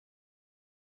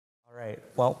All right.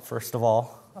 Well, first of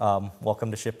all,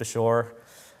 welcome to Ship to Shore.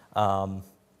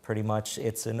 Pretty much,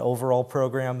 it's an overall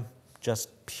program just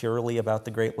purely about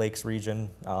the Great Lakes region,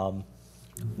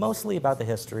 mostly about the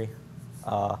history.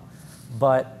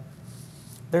 But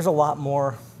there's a lot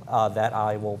more that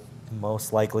I will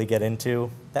most likely get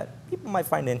into that people might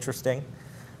find interesting.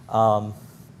 Now,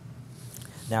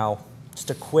 just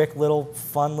a quick little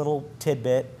fun little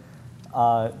tidbit.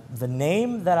 The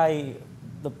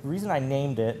reason I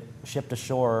named it Ship to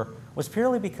Shore was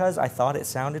purely because I thought it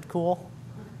sounded cool.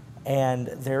 And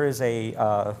there is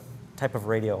a type of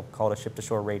radio called a ship to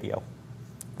shore radio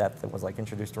that was like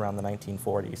introduced around the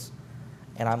 1940s.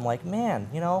 And I'm like, man,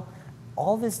 you know,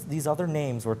 all these other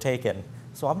names were taken,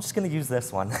 so I'm just gonna use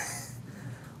this one.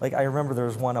 Like, I remember there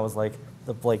was one I was like,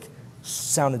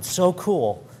 sounded so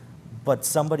cool, but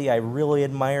somebody I really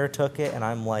admire took it, and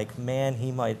I'm like, man,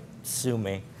 he might sue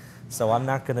me. So I'm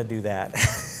not gonna do that.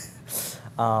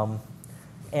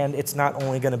 And it's not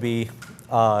only gonna be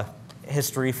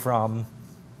history from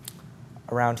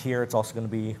around here, it's also gonna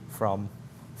be from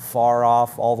far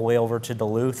off all the way over to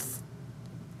Duluth.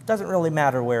 Doesn't really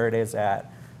matter where it is at,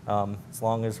 as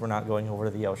long as we're not going over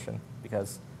to the ocean,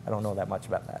 because I don't know that much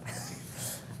about that.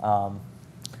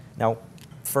 Now,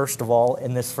 first of all,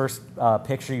 in this first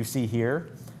picture you see here,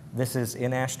 this is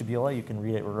in Ashtabula. You can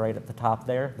read it right at the top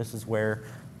there. This is where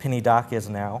Penny Dock is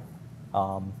now,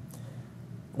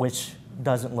 which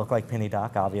doesn't look like Penny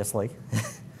Dock, obviously.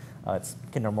 It's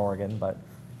Kinder Morgan, but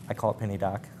I call it Penny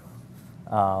Dock.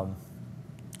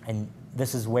 And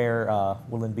this is where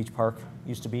Woodland Beach Park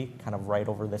used to be, kind of right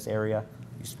over this area.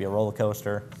 Used to be a roller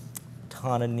coaster.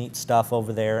 Ton of neat stuff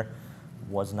over there.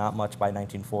 Was not much by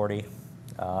 1940.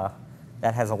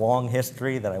 That has a long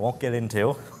history that I won't get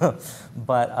into.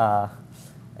 But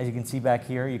as you can see back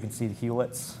here, you can see the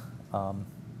Hewletts. You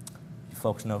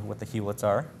folks know what the Hewletts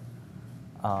are.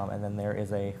 And then there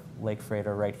is a lake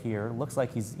freighter right here. Looks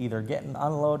like he's either getting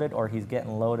unloaded or he's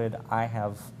getting loaded. I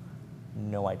have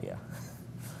no idea.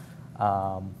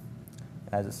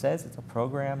 As it says, it's a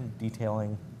program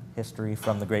detailing history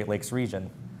from the Great Lakes region.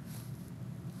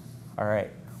 All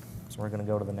right, so we're going to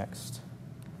go to the next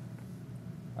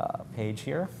page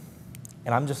here.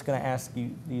 And I'm just going to ask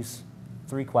you these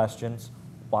three questions.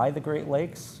 Why the Great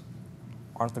Lakes?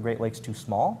 Aren't the Great Lakes too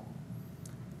small?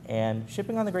 And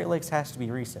shipping on the Great Lakes has to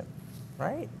be recent,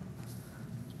 right?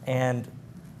 And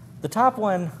the top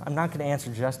one, I'm not going to answer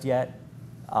just yet,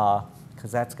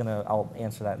 because I'll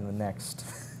answer that in the next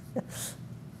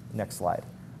next slide.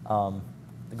 The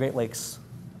Great Lakes.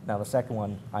 Now, the second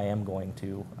one I am going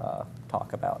to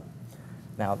talk about.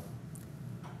 Now,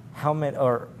 I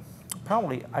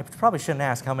probably shouldn't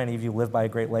ask how many of you live by a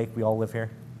Great Lake. We all live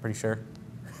here, pretty sure,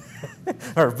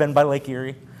 or have been by Lake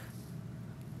Erie.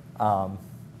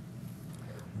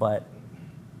 But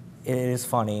it is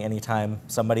funny anytime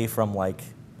somebody from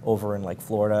over in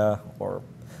Florida or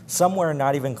somewhere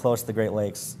not even close to the Great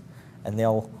Lakes, and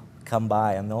they'll come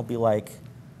by and they'll be like,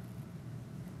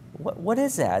 what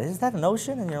is that? Is that an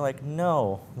ocean? And you're like,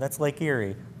 no, that's Lake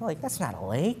Erie. They're like, that's not a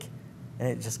lake. And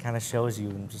it just kind of shows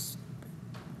you just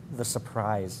the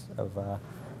surprise of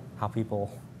how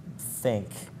people think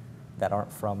that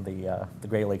aren't from the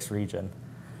Great Lakes region.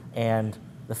 And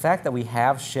the fact that we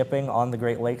have shipping on the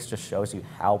Great Lakes just shows you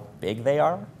how big they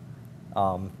are.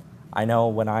 I know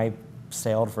when I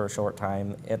sailed for a short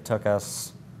time, it took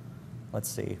us, let's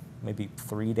see, maybe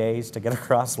 3 days to get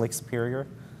across Lake Superior.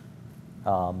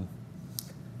 And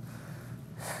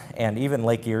even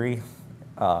Lake Erie,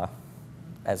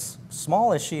 as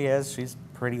small as she is, she's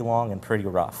pretty long and pretty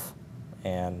rough.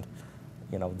 And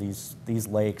you know, these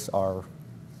lakes are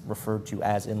referred to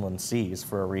as inland seas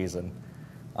for a reason.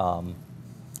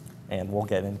 And we'll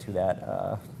get into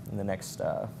that in the next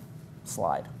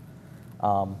slide.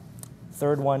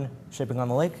 Third one, shipping on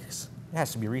the lakes, it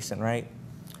has to be recent, right?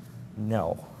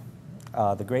 No.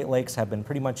 The Great Lakes have been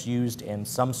pretty much used in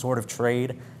some sort of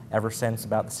trade ever since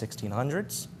about the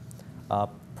 1600s,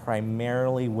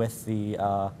 primarily with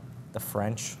the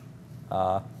French.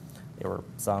 They were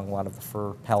selling a lot of the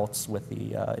fur pelts with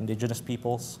the indigenous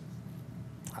peoples.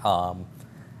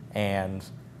 And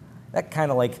that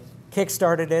kind of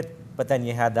kick-started it, but then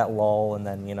you had that lull, and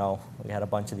then, you know, we had a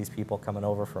bunch of these people coming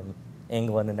over from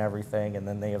England and everything, and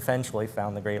then they eventually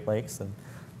found the Great Lakes, and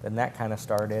then that kind of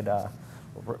started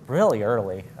really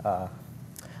early.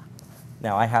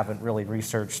 Now, I haven't really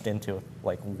researched into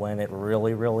when it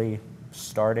really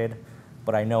started,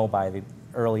 but I know by the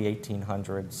early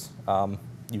 1800s,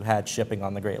 you had shipping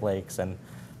on the Great Lakes, and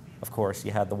of course,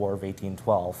 you had the War of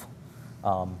 1812.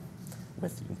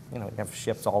 With, you know, you have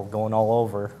ships all going all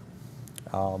over.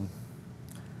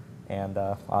 And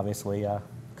obviously,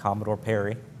 Commodore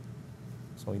Perry.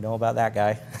 So we know about that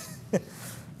guy. So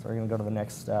we're going to go to the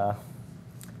next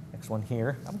one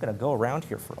here. I'm going to go around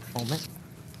here for a moment.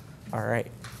 All right.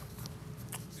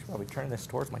 Should probably turn this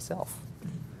towards myself.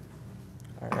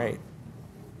 All right.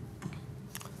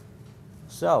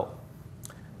 So,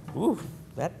 ooh,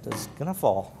 that is going to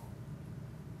fall.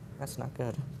 That's not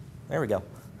good. There we go.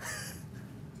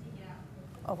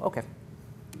 Oh, okay.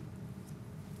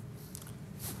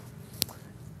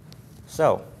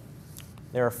 So,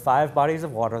 there are 5 bodies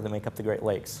of water that make up the Great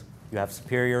Lakes. You have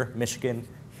Superior, Michigan,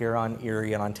 Huron,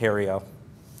 Erie, and Ontario.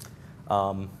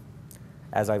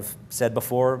 As I've said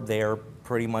before, they are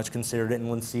pretty much considered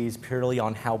inland seas purely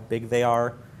on how big they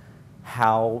are,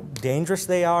 how dangerous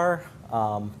they are.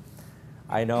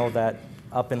 I know that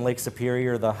up in Lake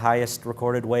Superior, the highest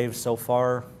recorded wave so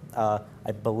far,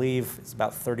 I believe, is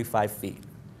about 35 feet.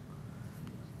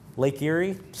 Lake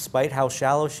Erie, despite how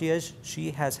shallow she is,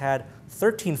 she has had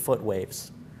 13-foot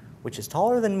waves, which is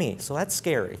taller than me, so that's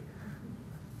scary.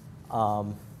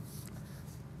 Now,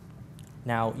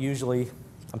 usually,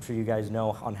 I'm sure you guys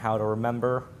know on how to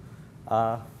remember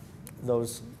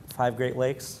those 5 Great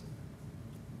Lakes.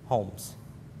 Homes.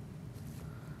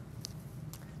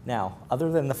 Now,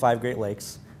 other than the 5 Great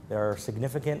Lakes, there are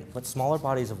significant but smaller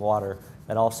bodies of water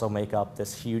that also make up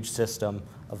this huge system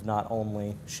of not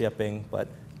only shipping, but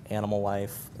animal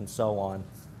life, and so on.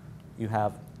 You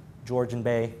have Georgian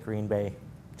Bay, Green Bay,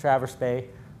 Traverse Bay,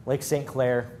 Lake St.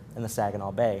 Clair, and the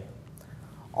Saginaw Bay,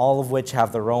 all of which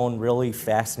have their own really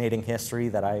fascinating history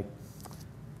that I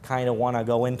kind of want to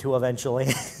go into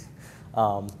eventually.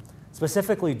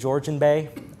 Specifically, Georgian Bay,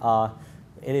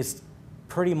 it is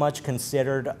pretty much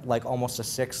considered like almost a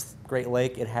 6th Great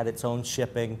Lake. It had its own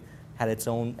shipping, has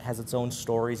its own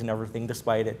stories and everything,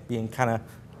 despite it being kind of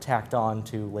tacked on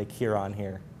to Lake Huron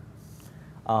here.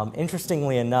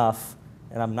 Interestingly enough,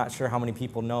 and I'm not sure how many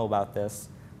people know about this,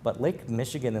 but Lake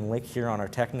Michigan and Lake Huron are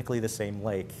technically the same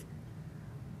lake.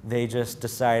 They just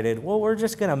decided, well, we're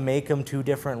just going to make them 2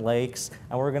 different lakes,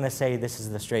 and we're going to say this is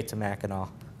the Straits of Mackinac.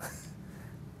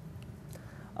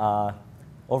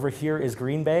 Over here is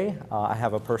Green Bay. I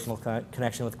have a personal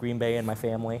connection with Green Bay and my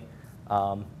family.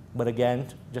 But again,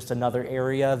 just another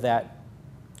area that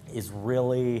is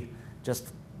really just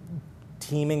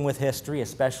teeming with history,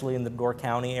 especially in the Door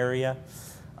County area.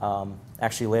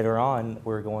 Actually, later on,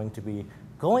 we're going to be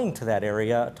going to that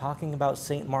area, talking about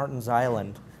St. Martin's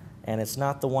Island, and it's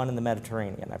not the one in the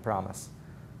Mediterranean, I promise.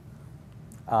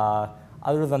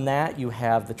 Other than that, you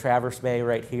have the Traverse Bay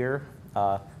right here,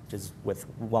 which is with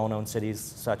well-known cities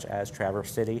such as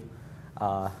Traverse City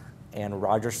and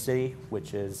Rogers City,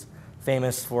 which is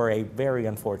famous for a very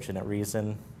unfortunate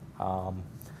reason.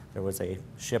 There was a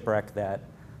shipwreck that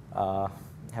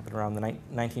happened around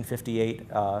 1958,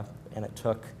 and it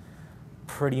took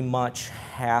pretty much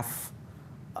half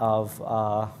of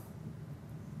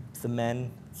the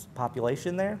men's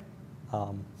population there,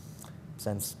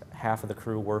 since half of the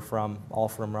crew were all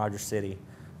from Rogers City,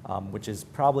 which is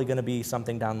probably going to be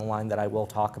something down the line that I will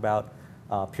talk about,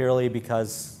 purely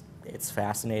because it's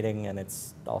fascinating and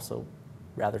it's also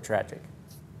rather tragic.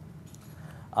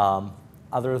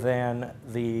 Other than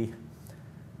the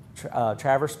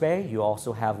Traverse Bay, you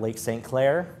also have Lake St.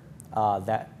 Clair,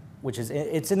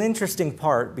 it's an interesting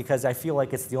part because I feel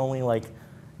like it's the only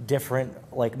different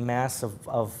mass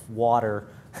of water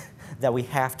that we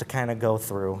have to kind of go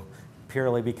through,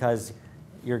 purely because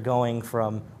you're going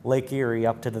from Lake Erie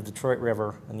up to the Detroit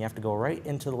River, and you have to go right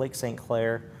into the Lake St.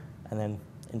 Clair and then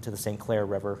into the St. Clair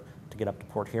River to get up to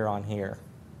Port Huron here.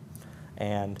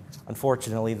 And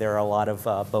unfortunately, there are a lot of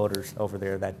boaters over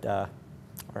there that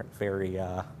aren't very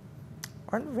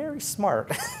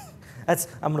smart.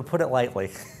 I'm going to put it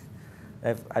lightly.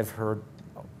 I've heard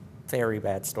very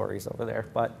bad stories over there,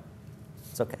 but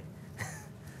it's okay.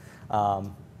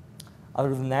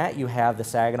 Other than that, you have the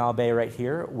Saginaw Bay right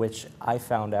here, which I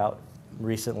found out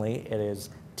recently. It is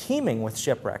teeming with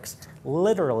shipwrecks.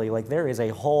 Literally, there is a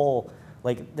whole,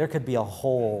 there could be a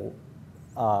whole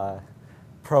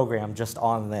program just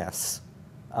on this.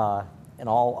 And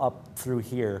all up through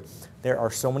here, there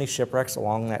are so many shipwrecks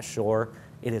along that shore,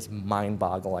 it is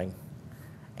mind-boggling.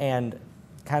 And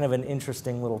kind of an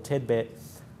interesting little tidbit,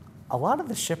 a lot of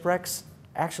the shipwrecks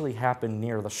actually happen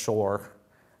near the shore,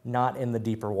 not in the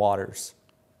deeper waters.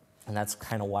 And that's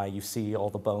kind of why you see all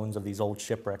the bones of these old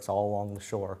shipwrecks all along the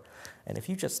shore. And if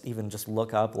you even just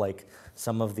look up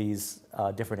some of these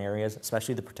different areas,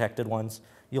 especially the protected ones,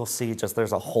 you'll see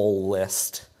there's a whole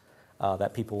list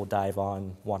that people will dive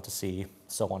on, want to see,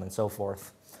 so on and so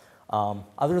forth.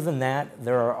 Other than that,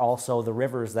 there are also the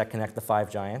rivers that connect the 5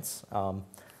 giants.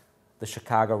 The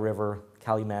Chicago River,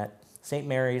 Calumet, St.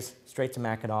 Mary's, straight to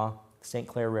Mackinac, St.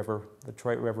 Clair River, the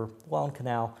Detroit River, Welland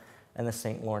Canal, and the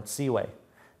St. Lawrence Seaway.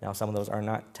 Now, some of those are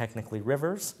not technically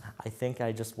rivers. I think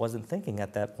I just wasn't thinking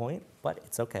at that point, but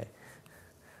it's okay.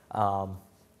 A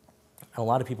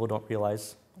lot of people don't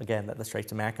realize, again, that the Strait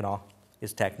to Mackinac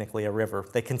is technically a river.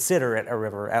 They consider it a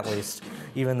river, at least,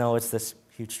 even though it's this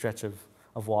huge stretch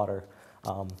of water.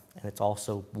 And it's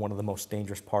also one of the most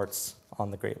dangerous parts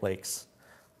on the Great Lakes.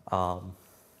 Now,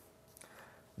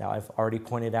 I've already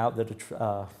pointed out the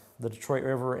Detroit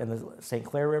River and the St.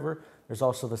 Clair River. There's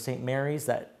also the St. Mary's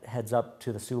that heads up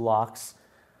to the Sioux Locks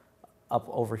up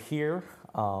over here.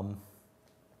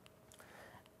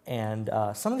 And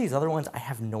some of these other ones, I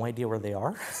have no idea where they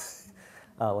are,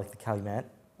 like the Calumet.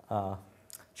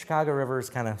 Chicago River is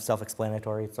kind of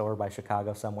self-explanatory. It's over by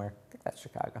Chicago somewhere. I think that's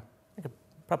Chicago. I could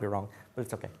probably wrong, but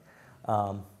it's okay.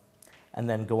 And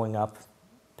then going up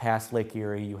past Lake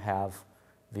Erie, you have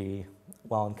the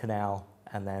Welland Canal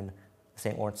and then the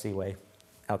St. Lawrence Seaway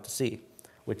out to sea,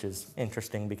 which is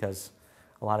interesting because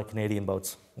a lot of Canadian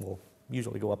boats will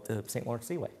usually go up the St. Lawrence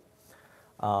Seaway.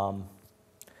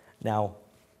 Now,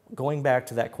 going back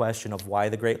to that question of why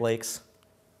the Great Lakes,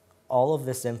 all of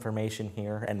this information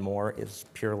here and more is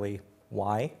purely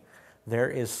why. There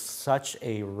is such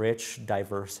a rich,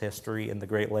 diverse history in the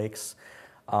Great Lakes.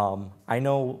 I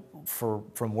know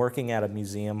from working at a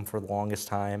museum for the longest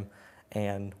time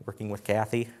and working with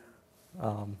Kathy,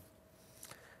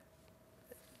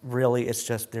 really it's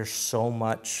just there's so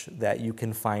much that you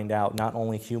can find out, not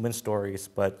only human stories,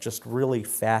 but just really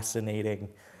fascinating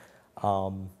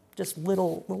just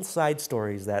little side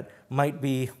stories that might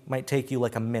take you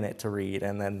like a minute to read,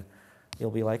 and then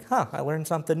you'll be like, huh, I learned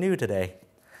something new today.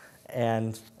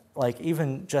 And like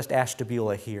even just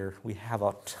Ashtabula here, we have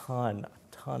a ton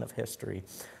of history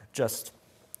just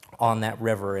on that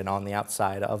river and on the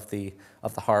outside of the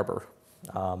harbor.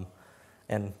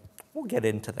 And we'll get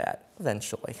into that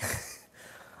eventually.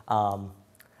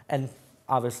 And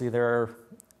obviously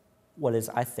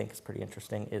I think is pretty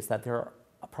interesting is that there are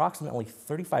approximately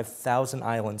 35,000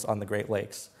 islands on the Great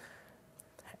Lakes.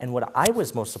 And what I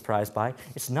was most surprised by,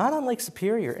 it's not on Lake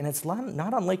Superior, and it's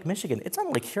not on Lake Michigan, it's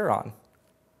on Lake Huron.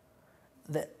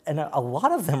 And a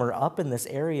lot of them are up in this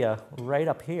area right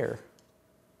up here.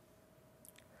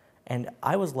 And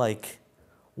I was like,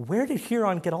 where did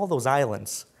Huron get all those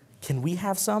islands? Can we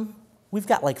have some? We've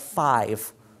got like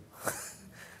 5.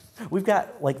 We've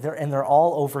got like, they're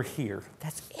all over here.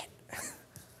 That's it.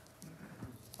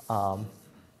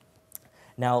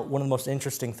 Now, one of the most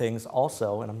interesting things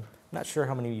also, and I'm not sure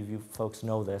how many of you folks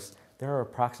know this, there are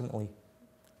approximately,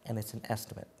 and it's an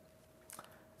estimate,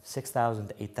 6,000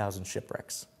 to 8,000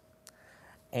 shipwrecks.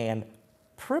 And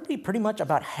pretty much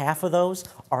about half of those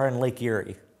are in Lake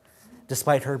Erie,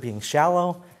 despite her being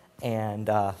shallow and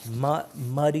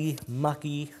muddy,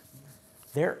 mucky.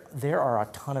 There are a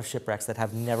ton of shipwrecks that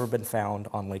have never been found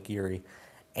on Lake Erie,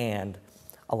 and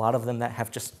a lot of them that have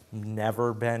just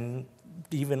never been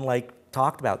even like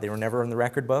talked about. They were never in the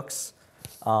record books.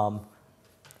 I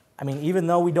mean, even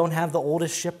though we don't have the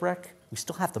oldest shipwreck, we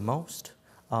still have the most.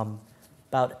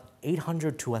 About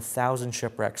 800 to 1,000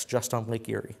 shipwrecks just on Lake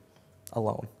Erie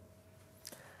alone.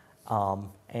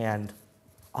 And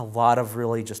a lot of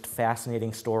really just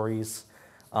fascinating stories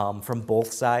from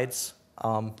both sides.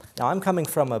 Now, I'm coming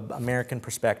from an American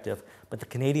perspective, but the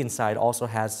Canadian side also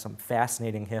has some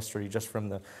fascinating history just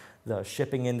from the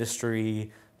shipping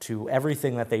industry to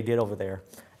everything that they did over there.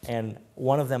 And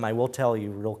one of them I will tell you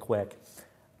real quick.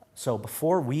 So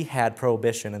before we had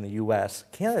prohibition in the US,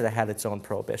 Canada had its own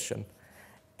prohibition.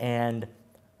 And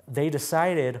they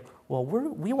decided, well,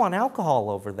 we want alcohol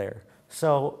over there.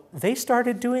 So they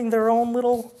started doing their own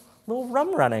little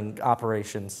rum running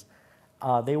operations.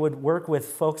 They would work with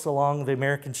folks along the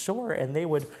American shore, and they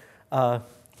would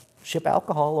ship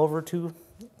alcohol over to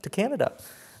Canada.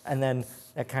 And then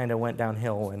that kind of went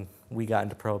downhill when we got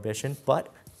into prohibition,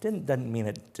 but doesn't mean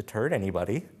it deterred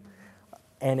anybody.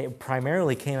 And it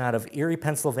primarily came out of Erie,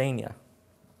 Pennsylvania.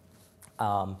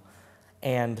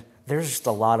 And there's just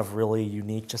a lot of really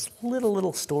unique, just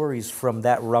little stories from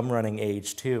that rum running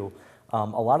age too. A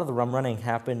lot of the rum running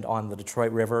happened on the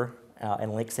Detroit River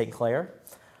and Lake St. Clair.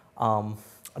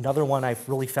 Another one I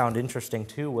really found interesting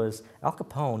too was Al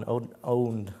Capone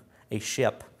owned a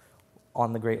ship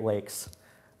on the Great Lakes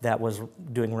that was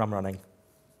doing rum running.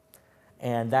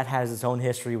 And that has its own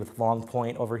history with Long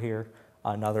Point over here,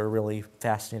 another really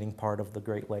fascinating part of the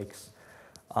Great Lakes.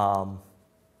 And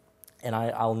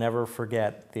I'll never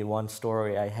forget the one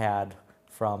story I had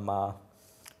from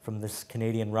this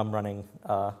Canadian rum running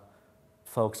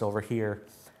folks over here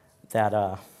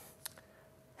that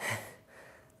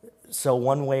So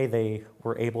one way they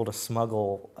were able to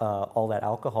smuggle all that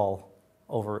alcohol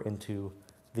over into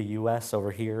the U.S.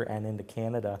 over here and into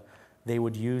Canada, they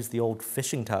would use the old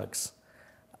fishing tugs.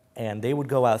 And they would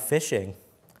go out fishing,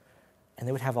 and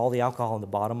they would have all the alcohol in the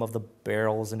bottom of the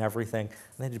barrels and everything.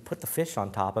 And they'd put the fish on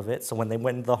top of it, so when they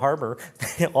went into the harbor,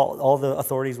 all the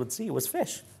authorities would see was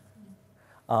fish.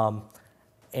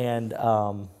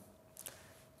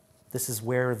 This is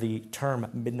where the term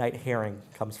midnight herring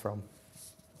comes from.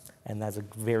 And that's a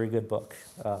very good book.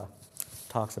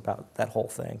 Talks about that whole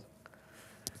thing.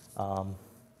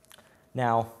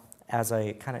 Now, as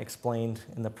I kind of explained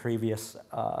in the previous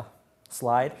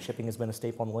slide, shipping has been a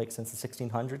staple on the lake since the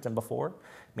 1600s and before,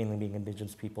 mainly being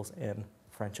indigenous peoples and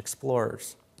French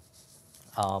explorers.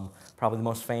 Probably the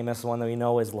most famous one that we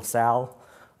know is La Salle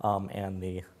and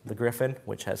the Griffin,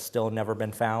 which has still never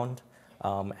been found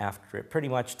after it pretty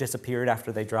much disappeared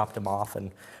after they dropped him off.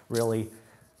 And really,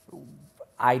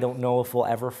 I don't know if we'll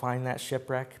ever find that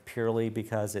shipwreck purely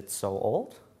because it's so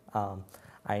old.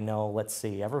 I know, let's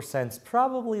see, ever since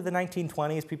probably the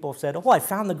 1920s, people have said, oh, I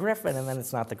found the Griffin, and then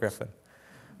it's not the Griffin.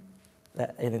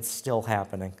 And it's still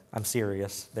happening. I'm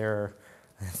serious. There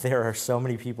are so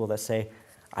many people that say,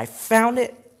 I found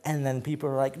it, and then people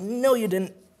are like, no, you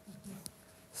didn't.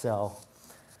 So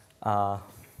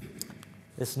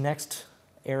this next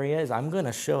area is I'm going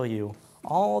to show you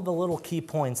all the little key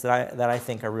points that I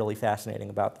think are really fascinating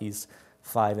about these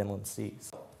 5 inland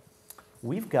seas.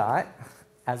 We've got,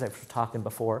 as I was talking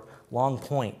before, Long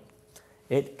Point.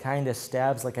 It kind of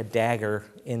stabs like a dagger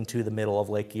into the middle of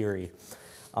Lake Erie.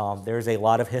 There's a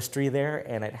lot of history there,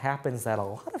 and it happens that a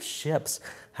lot of ships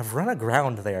have run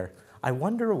aground there. I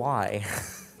wonder why.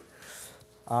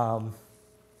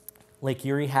 Lake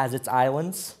Erie has its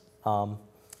islands.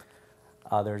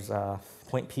 There's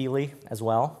Point Pelee as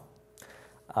well.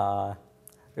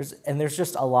 There's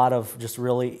just a lot of just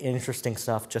really interesting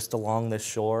stuff just along this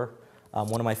shore.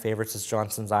 One of my favorites is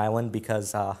Johnson's Island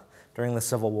because during the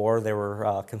Civil War there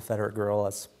were Confederate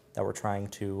guerrillas that were trying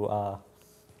to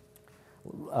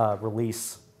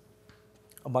release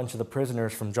a bunch of the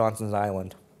prisoners from Johnson's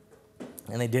Island.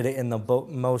 And they did it in the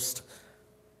most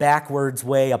backwards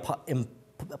way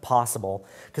possible.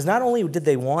 Because not only did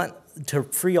they want to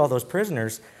free all those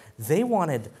prisoners, they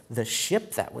wanted the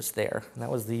ship that was there, and that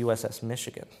was the USS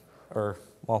Michigan. It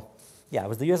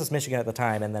was the USS Michigan at the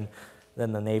time, and then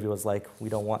the Navy was like, we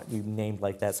don't want you named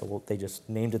like that, so they just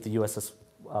named it the USS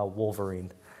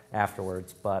Wolverine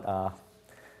afterwards. But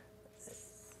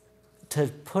to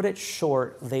put it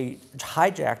short, they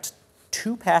hijacked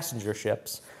 2 passenger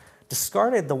ships,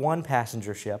 discarded the 1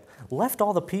 passenger ship, left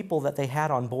all the people that they had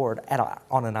on board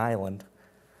on an island,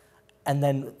 and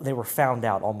then they were found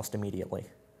out almost immediately.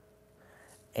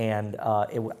 And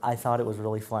I thought it was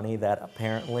really funny that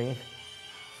apparently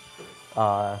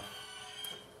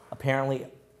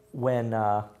when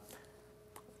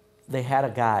they had a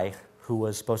guy who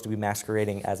was supposed to be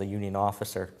masquerading as a Union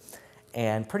officer,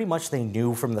 and pretty much they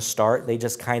knew from the start. They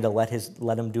just kind of let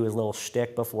him do his little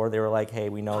shtick before they were like, "Hey,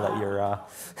 we know that you're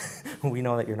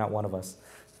not one of us."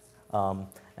 And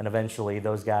eventually,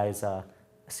 those guys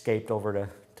escaped over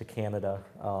to Canada.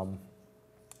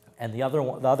 And the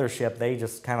other ship, they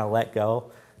just kind of let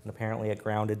go, and apparently it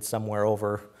grounded somewhere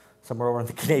over on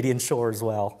the Canadian shore as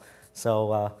well.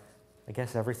 So I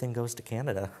guess everything goes to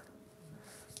Canada.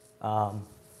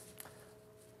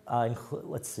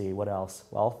 Let's see, what else?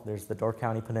 Well, there's the Door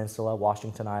County Peninsula,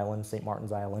 Washington Island, St.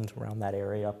 Martin's Island, around that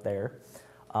area up there.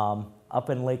 Up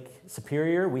in Lake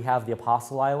Superior, we have the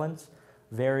Apostle Islands.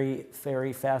 Very,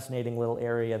 very fascinating little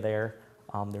area there.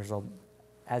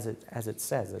 As it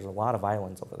says, there's a lot of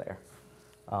islands over there.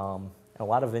 And a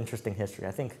lot of interesting history.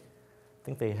 I think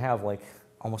they have like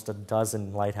almost a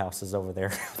dozen lighthouses over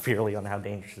there, purely on how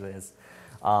dangerous it is.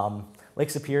 Lake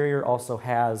Superior also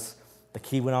has the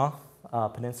Keweenaw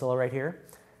Peninsula right here,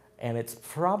 and it's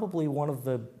probably one of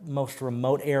the most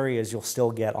remote areas you'll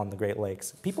still get on the Great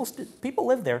Lakes. People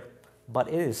live there, but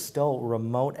it is still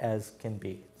remote as can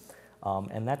be,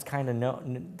 and that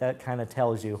kind of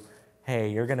tells you, hey,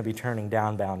 you're going to be turning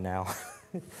downbound now.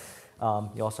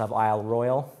 You also have Isle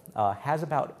Royal, has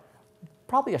about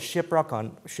probably a shipwreck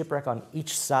on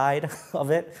each side of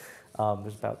it.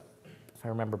 There's about, if I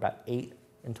remember, about 8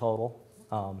 in total.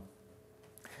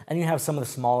 And you have some of the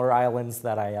smaller islands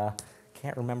that I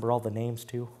can't remember all the names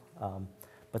to,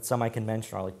 but some I can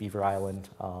mention are like Beaver Island.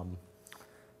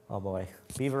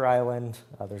 Beaver Island.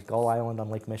 There's Gull Island on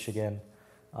Lake Michigan.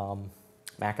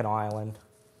 Mackinac Island.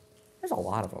 There's a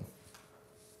lot of them.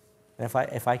 And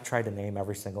if I tried to name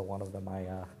every single one of them, I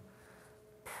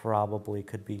probably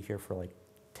could be here for like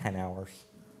 10 hours.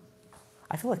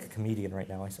 I feel like a comedian right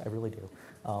now. I really do.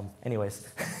 Anyways,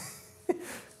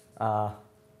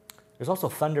 there's also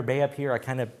Thunder Bay up here. I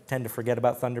kind of tend to forget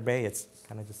about Thunder Bay. It's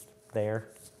kind of just there.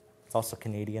 It's also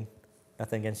Canadian.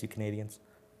 Nothing against you Canadians.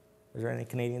 Is there any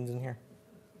Canadians in here?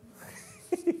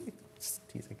 Just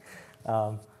teasing.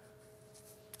 And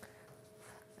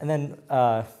then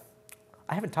I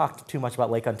haven't talked too much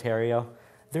about Lake Ontario.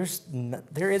 There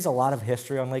is a lot of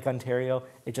history on Lake Ontario.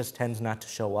 It just tends not to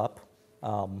show up.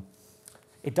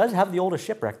 It does have the oldest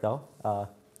shipwreck, though. It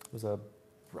was a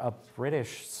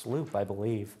British sloop, I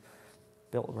believe,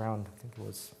 built around, I think it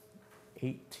was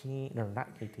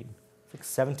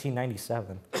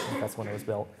 1797. I think that's when it was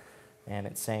built. And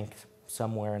it sank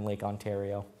somewhere in Lake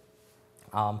Ontario.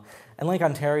 And Lake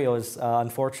Ontario is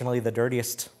unfortunately the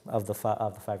dirtiest of the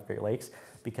five Great Lakes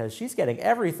because she's getting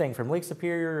everything from Lake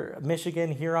Superior,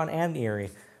 Michigan, Huron, and Erie.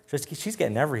 She's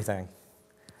getting everything,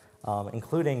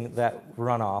 including that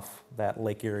runoff that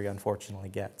Lake Erie unfortunately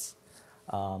gets.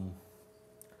 But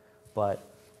I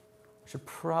should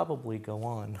probably go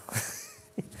on.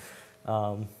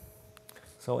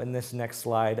 So in this next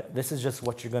slide, this is just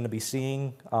what you're going to be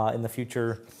seeing in the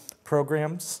future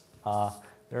programs.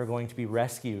 There are going to be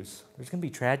rescues. There's going to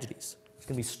be tragedies. There's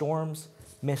going to be storms,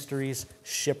 mysteries,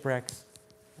 shipwrecks,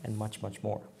 and much, much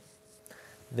more.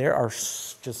 There are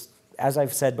just, as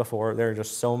I've said before, there are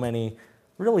just so many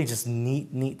really just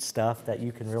neat stuff that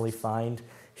you can really find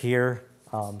here.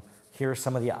 Here are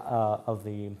some of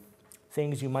the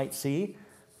things you might see.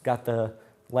 Got the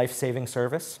life-saving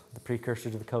service, the precursor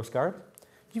to the Coast Guard.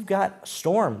 You've got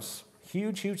storms,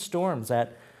 huge storms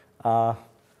that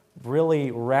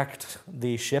really wrecked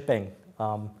the shipping.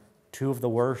 Two of the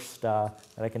worst that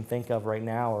I can think of right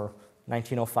now are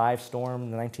 1905 storm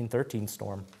and the 1913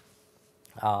 storm.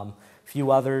 A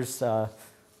few others, the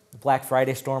Black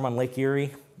Friday storm on Lake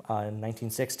Erie in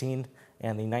 1916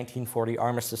 and the 1940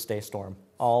 Armistice Day storm.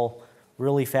 All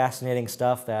really fascinating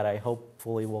stuff that I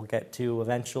hopefully will get to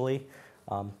eventually.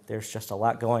 There's just a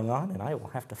lot going on, and I will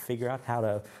have to figure out how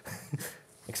to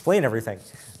explain everything.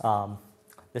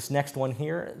 This next one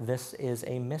here, this is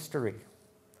a mystery.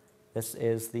 This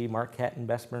is the Marquette and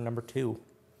Bessemer number 2.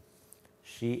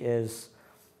 She is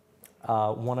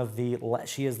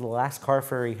she is the last car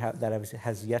ferry that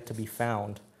has yet to be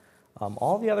found.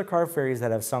 All the other car ferries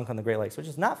that have sunk on the Great Lakes, which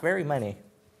is not very many,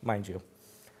 mind you,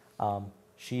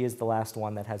 she is the last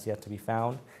one that has yet to be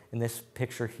found. In this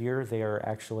picture here, they are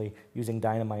actually using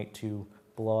dynamite to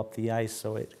blow up the ice,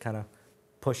 so it kind of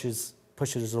pushes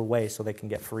it away so they can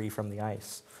get free from the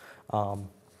ice. And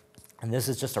this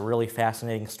is just a really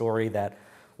fascinating story that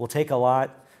will take a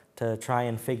lot to try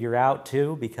and figure out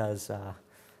too, because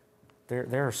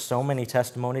there are so many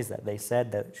testimonies that they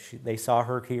said that they saw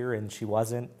her here and she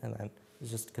wasn't, and it was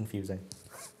just confusing.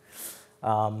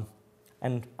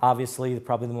 And obviously,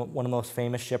 probably one of the most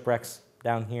famous shipwrecks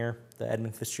down here, the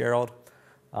Edmund Fitzgerald.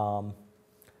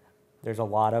 There's a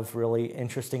lot of really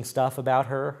interesting stuff about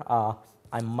her.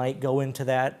 I might go into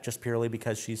that just purely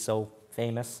because she's so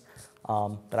famous.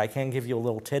 But I can give you a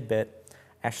little tidbit.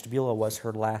 Ashtabula was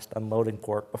her last unloading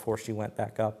port before she went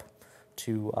back up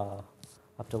to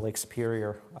Lake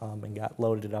Superior and got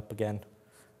loaded up again.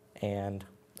 And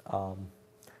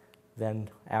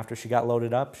then after she got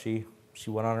loaded up, she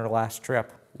went on her last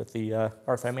trip with the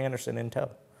Arthur M. Anderson in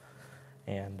tow.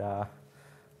 And there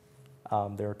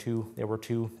were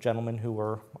two gentlemen who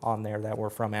were on there that were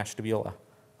from Ashtabula,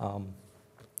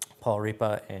 Paul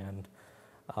Ripa and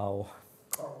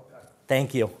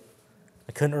thank you.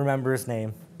 I couldn't remember his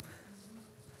name.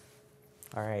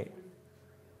 All right.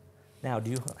 Now,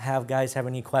 do you guys have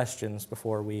any questions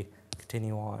before we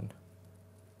continue on?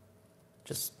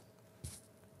 Just,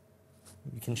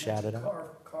 you can shout it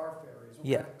out. Car ferries. What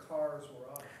Yeah. kind of cars were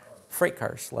on cars? Freight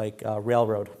cars, like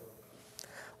railroad.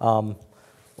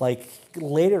 Like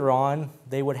later on,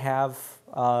 they would have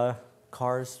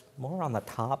cars more on the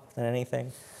top than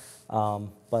anything.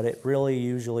 But it really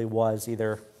usually was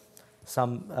either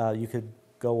you could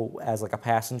go as like a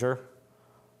passenger,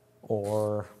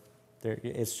 or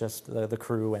it's just the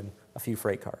crew and a few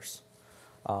freight cars.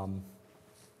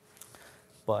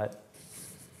 But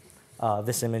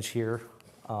this image here,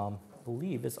 I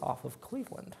believe, is off of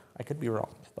Cleveland. I could be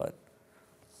wrong, but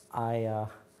I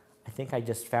think I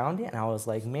just found it, and I was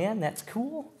like, man, that's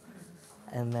cool.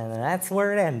 And then that's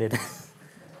where it ended.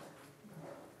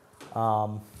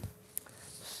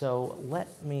 So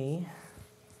let me,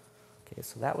 okay,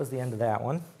 so that was the end of that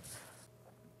one.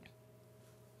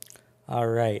 All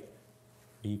right.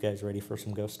 Are you guys ready for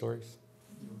some ghost stories?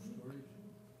 Ghost stories?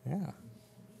 Yeah.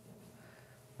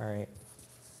 All right.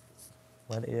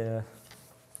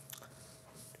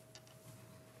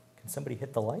 Can somebody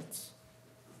hit the lights?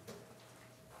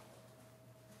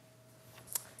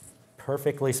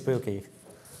 Perfectly spooky.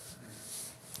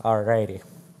 Alrighty.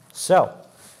 So,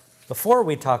 before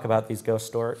we talk about these ghost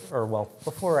stories,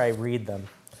 before I read them,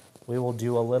 we will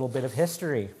do a little bit of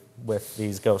history with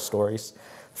these ghost stories.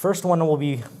 First one we'll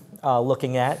be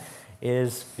looking at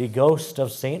is the ghost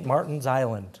of St. Martin's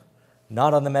Island,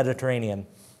 not on the Mediterranean,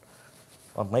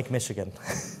 on Lake Michigan.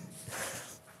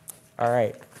 All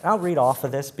right, I'll read off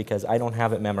of this because I don't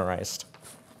have it memorized.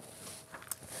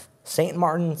 St.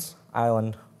 Martin's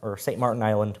Island, or St. Martin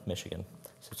Island, Michigan.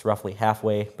 So it's roughly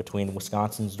halfway between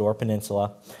Wisconsin's Door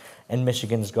Peninsula and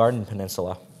Michigan's Garden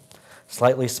Peninsula.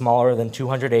 Slightly smaller than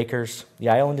 200 acres, the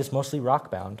island is mostly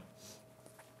rock-bound.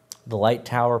 The light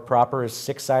tower proper is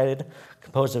six-sided,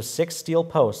 composed of 6 steel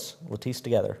posts latticed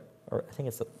together. Or I think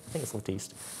it's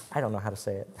latticed. I don't know how to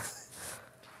say it.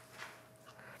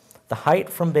 The height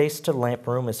from base to lamp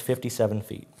room is 57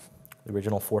 feet. The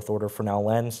original fourth order Fresnel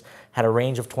lens had a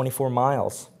range of 24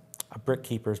 miles. A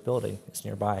brickkeeper's building is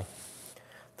nearby.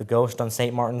 The ghost on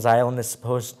St. Martin's Island is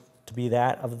supposed to be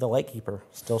that of the lightkeeper,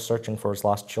 still searching for his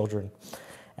lost children.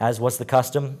 As was the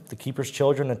custom, the keeper's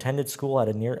children attended school at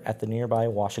the nearby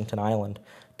Washington Island,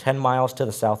 10 miles to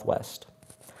the southwest.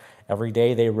 Every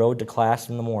day they rode to class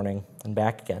in the morning and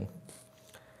back again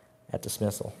at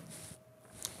dismissal,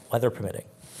 weather permitting.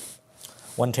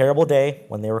 One terrible day,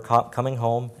 when they were coming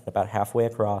home about halfway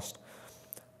across,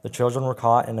 the children were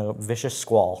caught in a vicious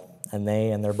squall, and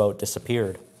they and their boat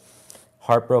disappeared.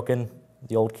 Heartbroken,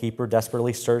 the old keeper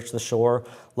desperately searched the shore,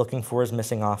 looking for his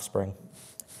missing offspring.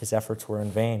 His efforts were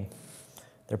in vain.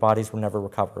 Their bodies were never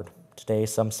recovered. Today,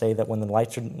 some say that when the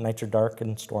nights are dark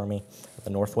and stormy, the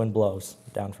north wind blows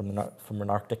down from an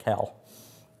Arctic hell.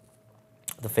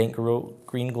 The faint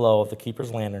green glow of the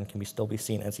keeper's lantern can still be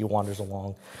seen as he wanders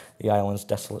along the island's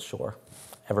desolate shore,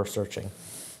 ever searching.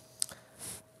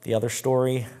 The other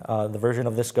story, the version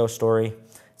of this ghost story,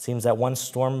 seems that one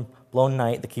storm-blown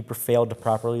night, the keeper failed to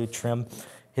properly trim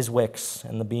his wicks,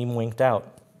 and the beam winked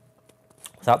out.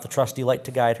 Without the trusty light to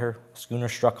guide her, the schooner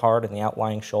struck hard in the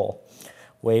outlying shoal.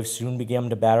 Waves soon began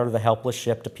to batter the helpless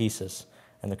ship to pieces,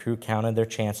 and the crew counted their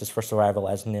chances for survival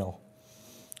as nil.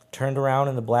 Turned around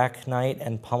in the black night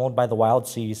and pummeled by the wild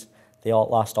seas, they all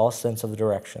lost all sense of the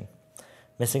direction.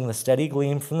 Missing the steady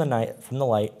gleam from the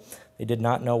light, they did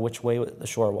not know which way the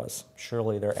shore was.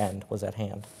 Surely their end was at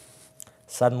hand.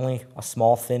 Suddenly, a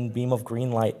small, thin beam of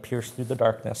green light pierced through the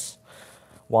darkness.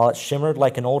 While it shimmered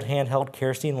like an old handheld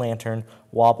kerosene lantern,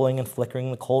 wobbling and flickering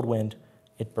in the cold wind,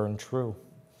 it burned true.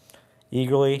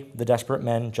 Eagerly, the desperate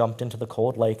men jumped into the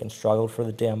cold lake and struggled for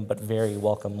the dim but very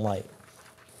welcome light.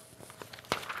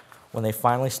 When they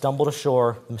finally stumbled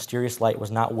ashore, the mysterious light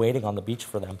was not waiting on the beach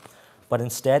for them, but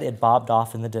instead it bobbed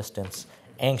off in the distance.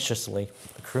 Anxiously,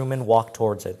 the crewmen walked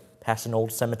towards it, past an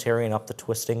old cemetery and up the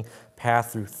twisting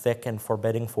path through thick and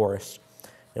forbidding forest.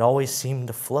 It always seemed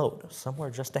to float somewhere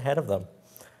just ahead of them.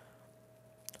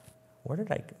 Where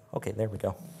did I go? Okay, there we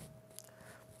go.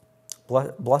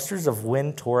 Blusters of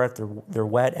wind tore at their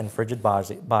wet and frigid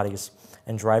bodies,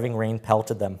 and driving rain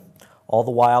pelted them. All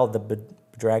the while, the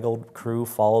bedraggled crew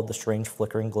followed the strange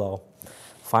flickering glow.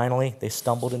 Finally, they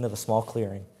stumbled into the small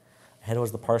clearing. Ahead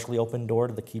was the partially open door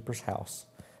to the keeper's house,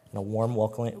 and a warm,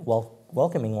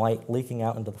 welcoming light leaking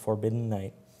out into the forbidden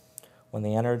night. When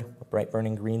they entered, a bright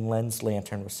burning green lens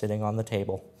lantern was sitting on the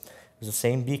table. It was the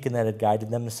same beacon that had guided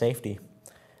them to safety.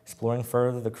 Exploring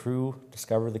further, the crew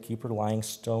discovered the keeper lying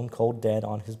stone-cold dead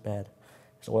on his bed.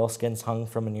 His oilskins hung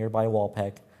from a nearby wall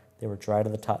peg. They were dry to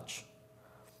the touch.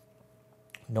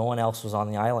 No one else was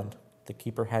on the island. The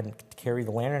keeper hadn't carried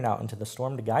the lantern out into the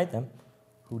storm to guide them.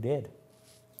 Who did?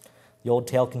 The old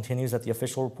tale continues that the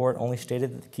official report only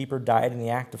stated that the keeper died in the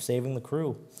act of saving the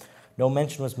crew. No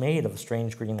mention was made of the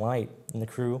strange green light, and the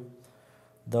crew,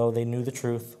 though they knew the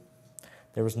truth,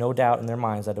 there was no doubt in their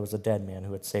minds that it was a dead man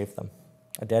who had saved them.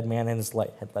 A dead man and his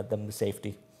light had led them to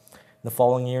safety. In the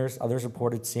following years, others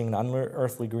reported seeing an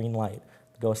unearthly green light.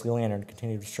 The ghostly lantern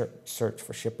continued to search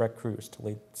for shipwrecked crews to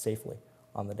lead safely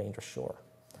on the dangerous shore.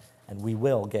 And we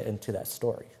will get into that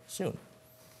story soon.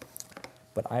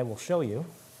 But I will show you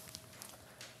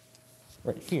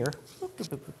right here.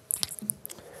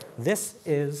 This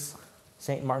is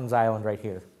St. Martin's Island right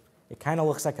here. It kind of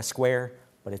looks like a square,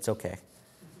 but it's okay.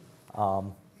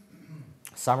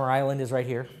 Summer Island is right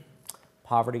here.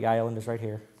 Poverty Island is right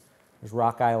here. There's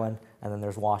Rock Island, and then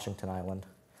there's Washington Island.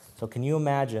 So can you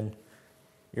imagine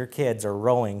your kids are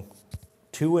rowing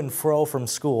to and fro from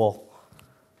school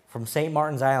from St.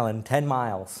 Martin's Island, 10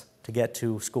 miles to get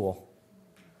to school?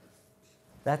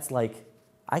 That's like,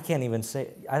 I can't even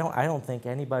say, I don't think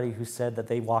anybody who said that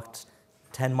they walked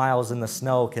 10 miles in the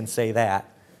snow can say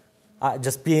that.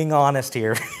 Just being honest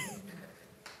here.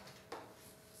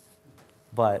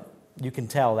 but you can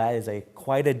tell that is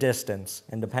quite a distance,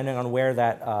 and depending on where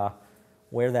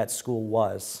that school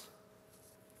was.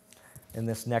 In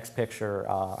this next picture,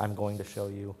 I'm going to show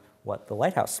you what the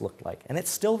lighthouse looked like, and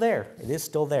it's still there. It is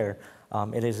still there.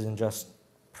 It is in just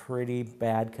pretty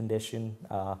bad condition.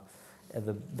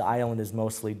 The island is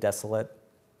mostly desolate,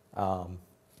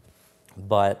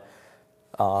 but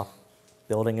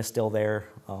building is still there.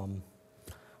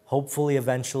 Hopefully,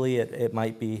 eventually, it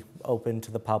might be open to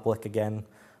the public again.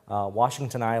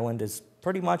 Washington Island is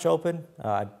pretty much open.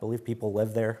 I believe people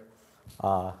live there,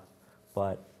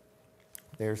 but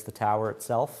there's the tower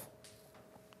itself,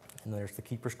 and there's the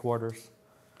keeper's quarters,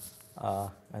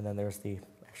 and then there's the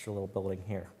extra little building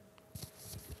here.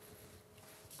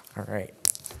 All right.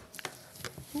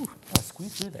 Ooh, I'll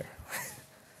squeeze through there.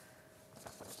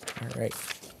 All right.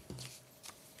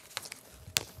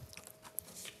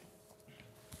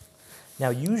 Now,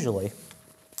 usually,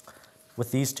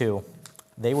 with these two,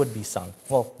 they would be sung.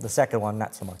 Well, the second one,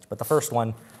 not so much, but the first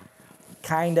one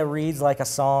kind of reads like a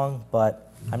song,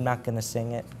 but I'm not going to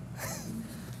sing it.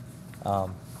 You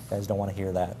guys don't want to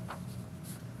hear that.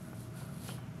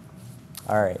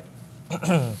 All right.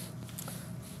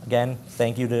 Again,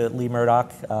 thank you to Lee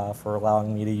Murdoch for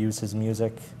allowing me to use his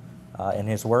music and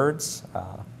his words.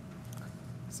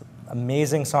 He's an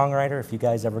amazing songwriter. If you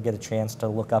guys ever get a chance to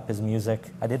look up his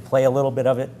music, I did play a little bit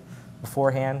of it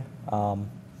beforehand. I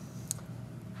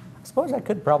suppose I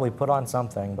could probably put on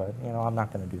something, but I'm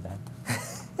not going to do that.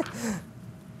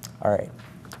 All right.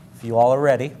 If you all are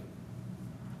ready.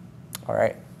 All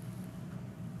right.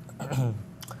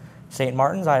 St.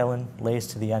 Martin's Island lays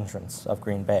to the entrance of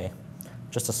Green Bay,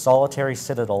 just a solitary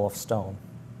citadel of stone.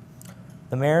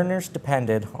 The mariners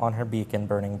depended on her beacon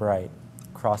burning bright,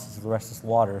 crosses the restless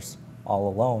waters all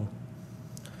alone.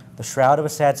 The shroud of a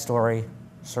sad story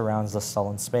surrounds the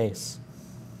sullen space,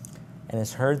 and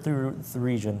is heard through the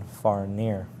region far and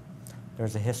near.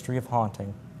 There's a history of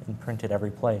haunting imprinted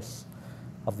every place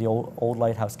of the old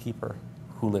lighthouse keeper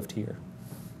who lived here.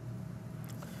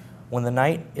 When the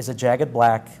night is a jagged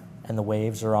black and the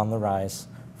waves are on the rise,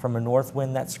 from a north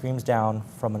wind that screams down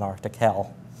from an Arctic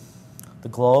hell, the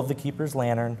glow of the keeper's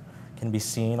lantern can be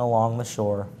seen along the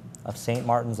shore of St.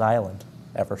 Martin's Island,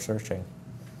 ever searching.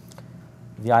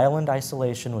 The island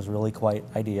isolation was really quite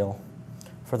ideal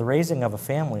for the raising of a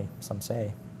family, some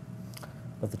say,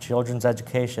 but the children's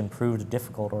education proved a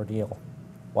difficult ordeal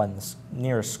when the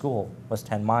nearest school was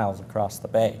 10 miles across the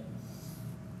bay.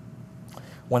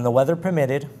 When the weather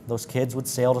permitted, those kids would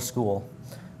sail to school.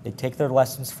 They'd take their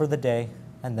lessons for the day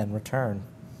and then return.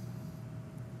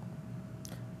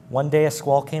 One day a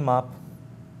squall came up,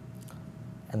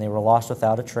 and they were lost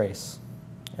without a trace,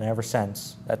 and ever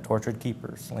since, that tortured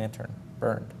keeper's lantern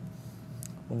burned.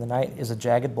 When the night is a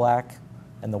jagged black,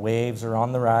 and the waves are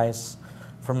on the rise,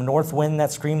 from a north wind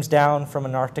that screams down from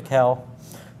an Arctic hell,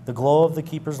 the glow of the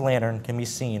keeper's lantern can be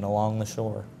seen along the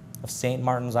shore of St.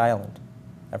 Martin's Island,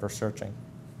 ever searching.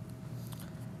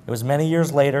 It was many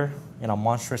years later, in a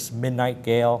monstrous midnight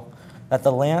gale, that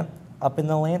the lamp up in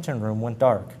the lantern room went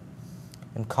dark,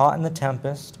 and caught in the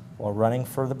tempest while running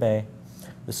for the bay,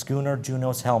 the schooner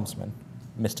Juno's helmsman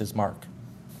missed his mark.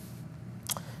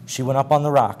 She went up on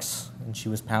the rocks, and she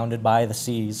was pounded by the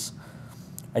seas,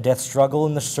 a death struggle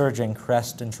in the surging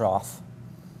crest and trough,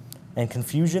 and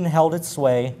confusion held its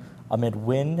sway amid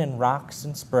wind and rocks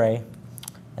and spray,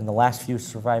 and the last few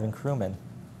surviving crewmen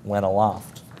went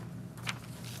aloft.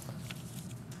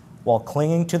 While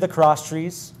clinging to the cross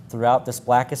trees throughout this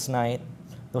blackest night,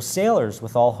 those sailors,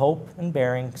 with all hope and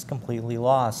bearings completely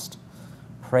lost,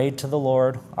 prayed to the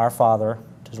Lord, our Father,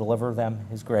 to deliver them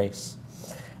his grace.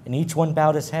 And each one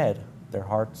bowed his head, their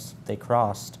hearts they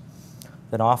crossed.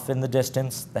 Then off in the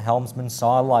distance, the helmsman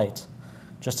saw a light,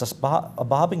 just a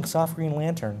bobbing soft green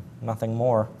lantern, nothing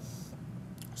more.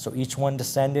 So each one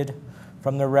descended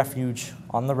from their refuge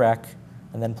on the wreck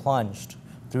and then plunged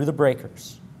through the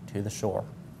breakers to the shore.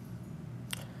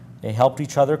 They helped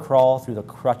each other crawl through the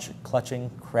clutching,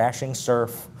 crashing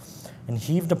surf and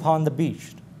heaved upon the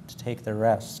beach to take their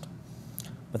rest.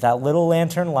 But that little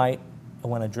lantern light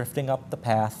went a-drifting up the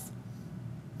path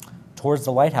towards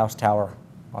the lighthouse tower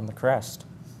on the crest.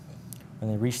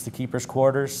 When they reached the keeper's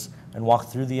quarters and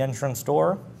walked through the entrance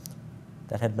door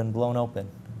that had been blown open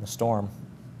in the storm,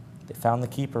 they found the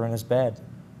keeper in his bed,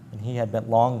 and he had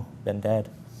long been dead,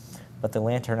 but the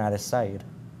lantern at his side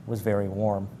was very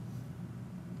warm.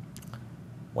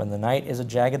 When the night is a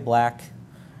jagged black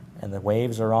and the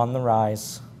waves are on the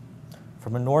rise,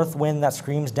 from a north wind that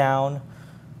screams down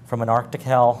from an Arctic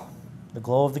hell, the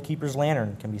glow of the keeper's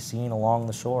lantern can be seen along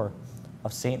the shore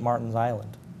of St. Martin's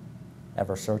Island,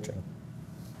 ever searching.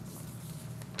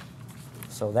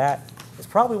 So that is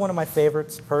probably one of my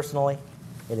favorites personally.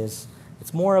 It's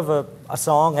more of a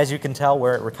song, as you can tell,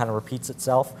 where it kind of repeats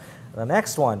itself. The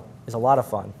next one is a lot of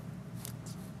fun.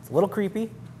 It's a little creepy,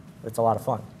 but it's a lot of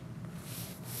fun.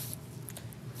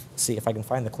 Let's see if I can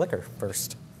find the clicker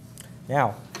first.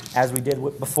 Now, as we did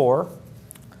before,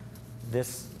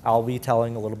 I'll be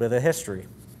telling a little bit of the history.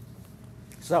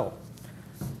 So,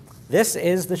 this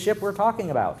is the ship we're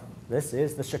talking about. This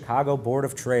is the Chicago Board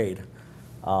of Trade.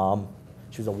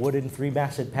 She was a wooden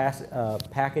three-masted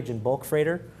package and bulk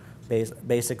freighter.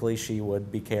 Basically, she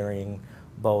would be carrying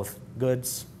both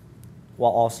goods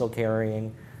while also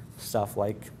carrying stuff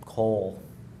like coal,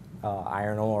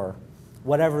 iron ore,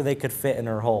 whatever they could fit in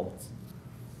her holds.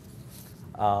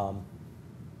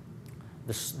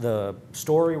 The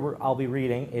story I'll be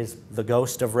reading is The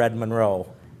Ghost of Red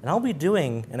Monroe, and I'll be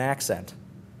doing an accent,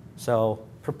 so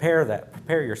prepare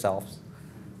yourselves.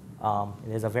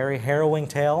 It is a very harrowing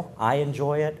tale. I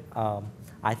enjoy it.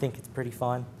 I think it's pretty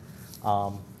fun.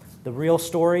 The real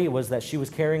story was that she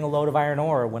was carrying a load of iron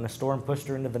ore when a storm pushed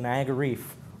her into the Niagara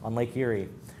Reef on Lake Erie,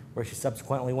 where she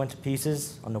subsequently went to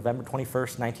pieces on November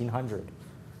 21st, 1900.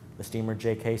 The steamer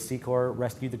J.K. Secor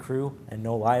rescued the crew, and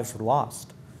no lives were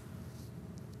lost.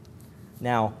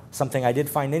 Now, something I did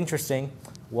find interesting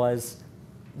was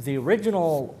the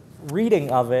original reading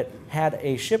of it had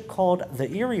a ship called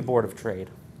the Erie Board of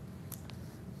Trade.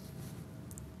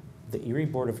 The Erie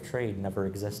Board of Trade never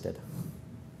existed.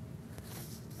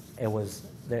 There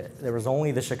was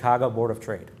only the Chicago Board of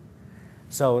Trade.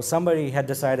 So somebody had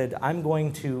decided, I'm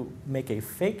going to make a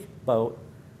fake boat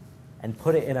and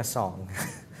put it in a song.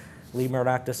 Lee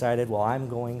Murdoch decided, well, I'm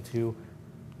going to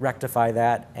rectify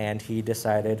that, and he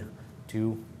decided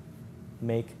to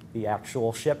make the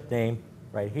actual ship name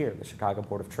right here, the Chicago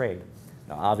Board of Trade.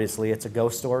 Now, obviously, it's a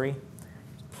ghost story,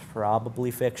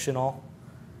 probably fictional.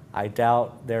 I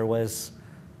doubt there was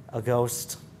a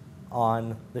ghost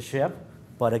on the ship,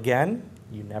 but again,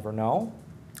 you never know.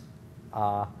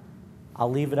 I'll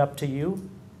leave it up to you,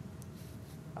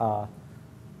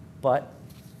 but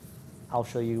I'll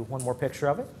show you one more picture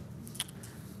of it.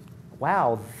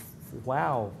 Wow,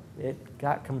 it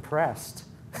got compressed.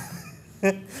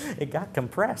 It got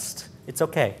compressed. It's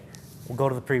okay. We'll go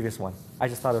to the previous one. I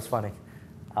just thought it was funny.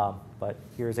 But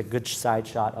here's a good side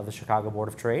shot of the Chicago Board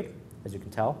of Trade, as you can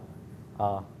tell.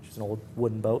 Just an old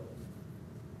wooden boat.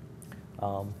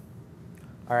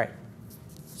 All right,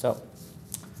 so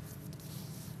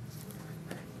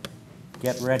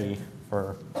get ready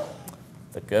for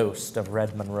the Ghost of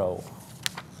Red Monroe.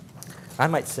 I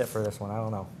might sit for this one, I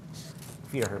don't know.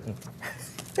 Feet are hurting.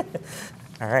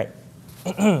 All right.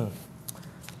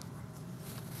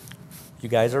 You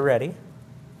guys are ready?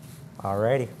 All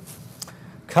righty.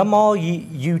 Come all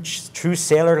you true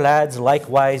sailor lads,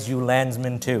 likewise you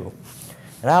landsmen too.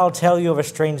 And I'll tell you of a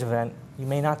strange event you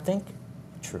may not think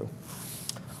true.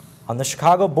 On the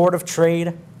Chicago Board of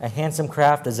Trade, a handsome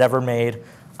craft as ever made,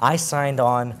 I signed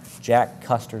on Jack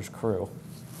Custer's crew.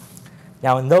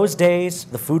 Now in those days,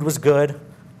 the food was good,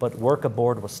 but work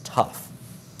aboard was tough.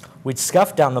 We'd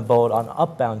scuff down the boat on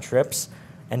upbound trips,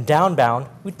 and downbound,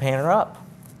 we'd pan her up.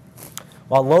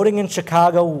 While loading in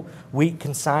Chicago, wheat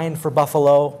consigned for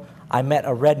Buffalo, I met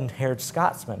a red-haired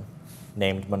Scotsman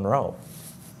named Monroe.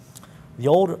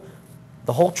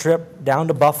 The whole trip down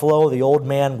to Buffalo, the old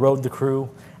man rode the crew,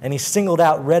 and he singled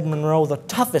out Red Monroe the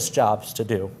toughest jobs to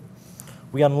do.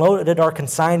 We unloaded our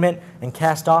consignment and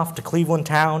cast off to Cleveland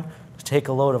town to take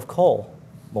a load of coal,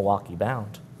 Milwaukee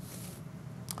bound.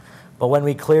 But when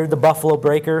we cleared the Buffalo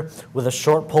breaker with a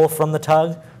short pull from the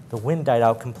tug, the wind died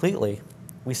out completely.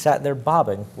 We sat there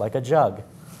bobbing like a jug.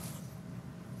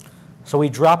 So we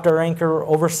dropped our anchor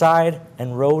overside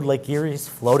and rode Lake Erie's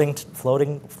flowing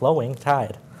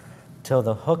tide, till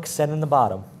the hook set in the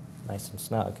bottom, nice and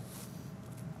snug.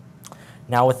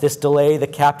 Now with this delay, the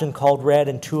captain called Red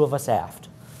and two of us aft.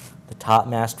 The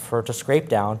topmast for to scrape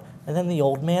down, and then the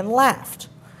old man laughed.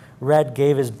 Red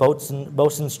gave his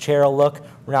boatswain's chair a look,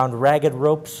 round ragged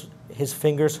ropes his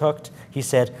fingers hooked. He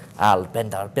said, I'll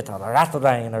bend a bit of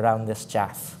rattling around this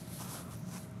chaff.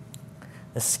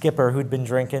 The skipper, who'd been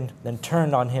drinking, then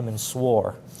turned on him and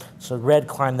swore. So Red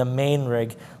climbed the main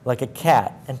rig like a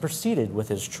cat and proceeded with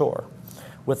his chore.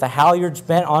 With the halyards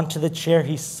bent onto the chair,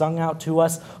 he sung out to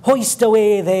us, hoist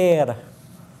away there!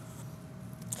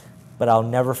 But I'll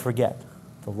never forget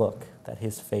the look that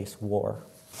his face wore.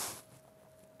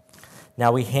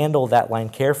 Now we handled that line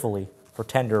carefully, for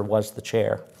tender was the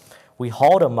chair. We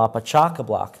hauled him up a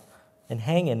chock-a-block and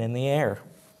hanging in the air.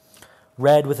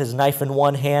 Red, with his knife in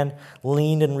one hand,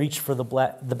 leaned and reached for the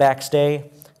backstay.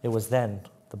 It was then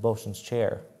the boatswain's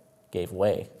chair gave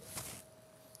way.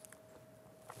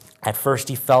 At first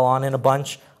he fell on in a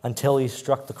bunch until he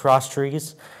struck the cross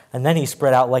trees, and then he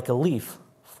spread out like a leaf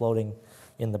floating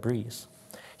in the breeze.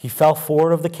 He fell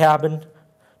forward of the cabin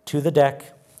to the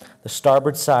deck, the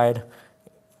starboard side.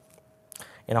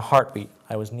 In a heartbeat,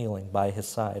 I was kneeling by his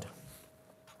side.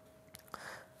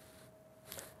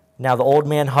 Now the old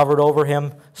man hovered over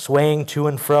him, swaying to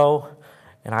and fro,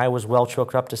 and I was well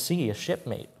choked up to see a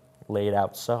shipmate laid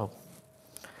out so.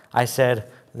 I said,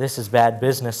 "This is bad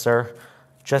business, sir."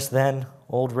 Just then,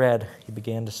 old Red, he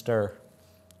began to stir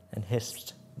and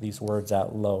hissed these words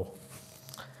out low.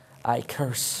 "I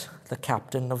curse the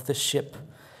captain of this ship,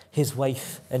 his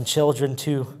wife and children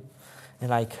too,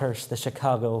 and I curse the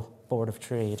Chicago Board of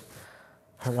Trade,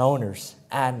 her owners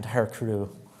and her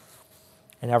crew."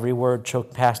 And every word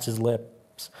choked past his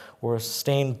lips was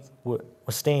stained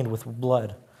with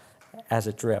blood as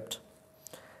it dripped.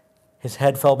 His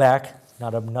head fell back,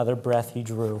 not another breath he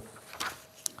drew.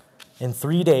 In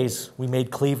 3 days we made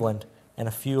Cleveland, and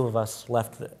a few of us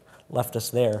left us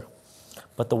there.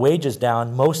 But the wages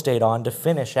down, most stayed on to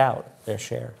finish out their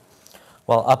share.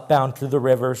 While upbound through the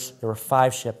rivers, there were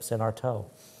 5 ships in our tow.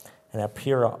 And at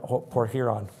Port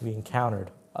Huron, we encountered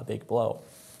a big blow.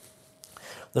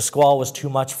 The squall was too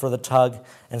much for the tug,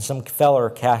 and some feller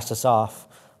cast us off.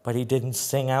 But he didn't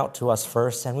sing out to us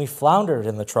first, and we floundered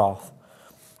in the trough.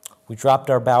 We dropped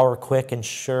our bower quick and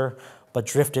sure, but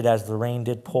drifted as the rain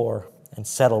did pour, and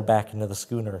settled back into the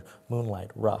schooner,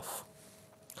 Moonlight rough.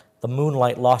 The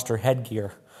Moonlight lost her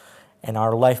headgear, and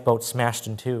our lifeboat smashed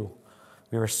in two.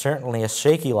 We were certainly a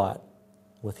shaky lot,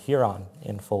 with Huron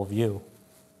in full view.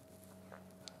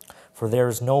 For there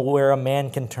is nowhere a man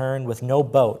can turn with no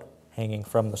boat hanging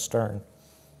from the stern,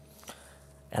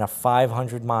 and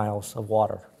 500 miles of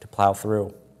water to plow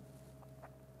through.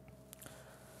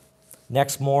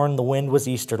 Next morn the wind was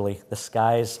easterly, the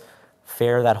skies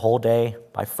fair that whole day.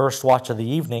 By first watch of the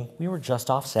evening, we were just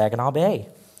off Saginaw Bay,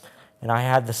 and I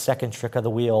had the second trick of the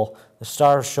wheel. The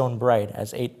stars shone bright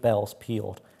as 8 bells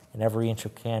pealed, and every inch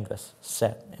of canvas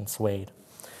set and swayed.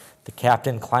 The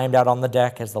captain climbed out on the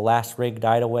deck as the last rig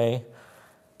died away.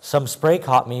 Some spray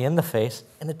caught me in the face,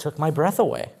 and it took my breath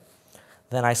away.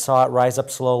 Then I saw it rise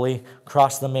up slowly,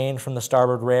 cross the main from the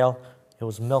starboard rail. It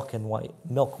was milk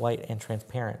white and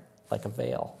transparent like a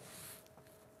veil.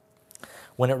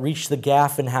 When it reached the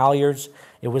gaff and halyards,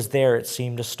 it was there it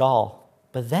seemed to stall.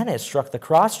 But then it struck the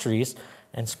cross trees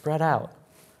and spread out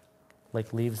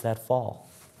like leaves that fall.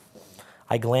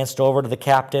 I glanced over to the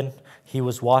captain. He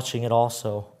was watching it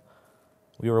also.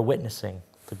 We were witnessing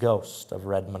the ghost of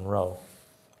Red Monroe.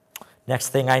 Next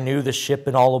thing I knew, the ship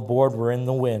and all aboard were in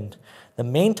the wind. The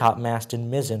maintopmast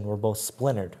and mizzen were both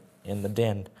splintered in the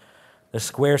din. The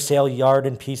square sail yard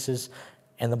in pieces,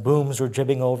 and the booms were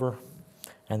jibbing over,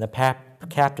 and the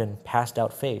captain passed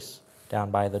out face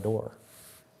down by the door.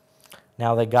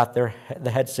 Now they got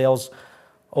the head sails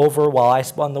over while I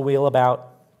spun the wheel about.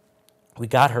 We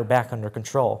got her back under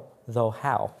control, though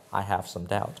how, I have some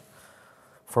doubt.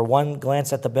 For one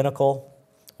glance at the binnacle,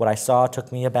 what I saw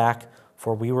took me aback,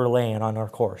 for we were laying on our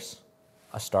course,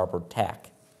 a starboard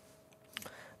tack.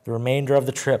 The remainder of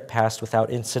the trip passed without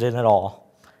incident at all,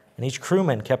 and each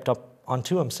crewman kept up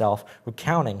unto himself,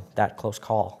 recounting that close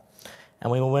call. And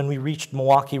when we reached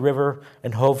Milwaukee River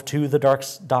and hove to the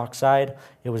dock side,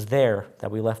 it was there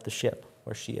that we left the ship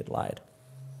where she had lied.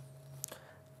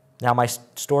 Now my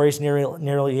story's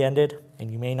nearly ended,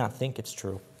 and you may not think it's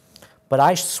true, but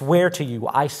I swear to you,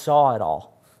 I saw it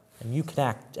all, and you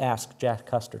can ask Jack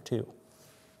Custer too.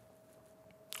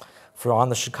 For on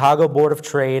the Chicago Board of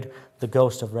Trade, the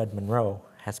ghost of Red Monroe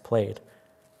has played,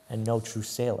 and no true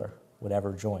sailor would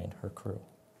ever join her crew.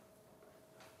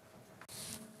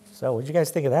 So, what'd you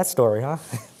guys think of that story, huh?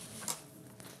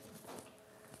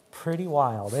 Pretty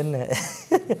wild, isn't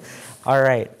it? All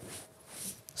right.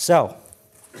 So,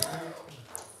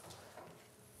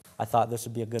 I thought this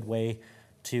would be a good way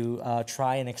to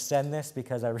try and extend this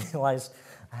because I realized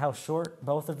how short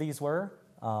both of these were.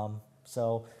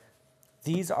 So,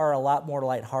 these are a lot more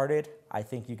lighthearted. I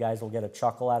think you guys will get a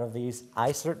chuckle out of these.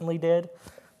 I certainly did.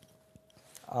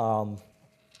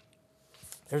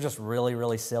 They're just really,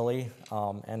 really silly.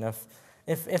 And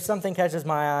if something catches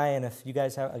my eye, and if you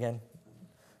guys have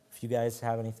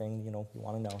anything, you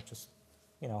want to know, just,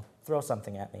 throw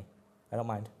something at me. I don't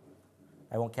mind.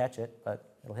 I won't catch it, but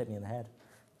it'll hit me in the head.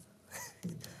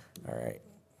 All right.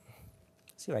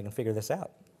 Let's see if I can figure this out.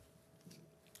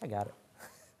 I got it.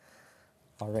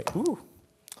 All right. Ooh.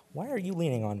 Why are you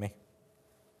leaning on me?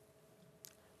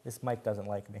 This mic doesn't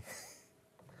like me.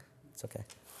 It's okay.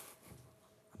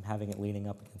 I'm having it leaning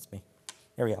up against me.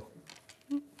 There we go.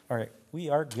 All right. We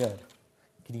are good.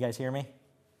 Can you guys hear me?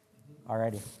 All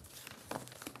righty.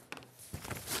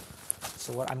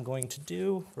 So what I'm going to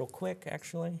do real quick,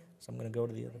 actually, so I'm going to go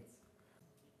to the other.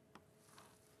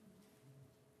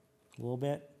 A little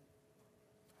bit.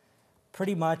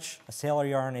 Pretty much, a sailor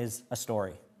yarn is a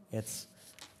story. It's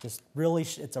just really,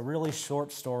 it's a really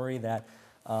short story that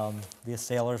the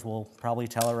sailors will probably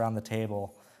tell around the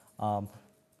table.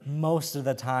 Most of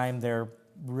the time, they're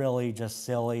really just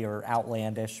silly or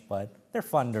outlandish, but they're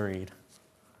fun to read.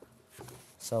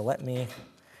 So let me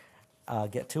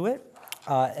get to it.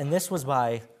 And this was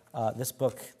by, this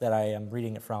book that I am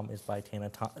reading it from is by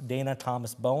Dana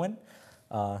Thomas Bowen.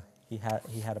 He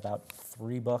had about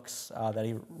 3 books that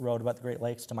he wrote about the Great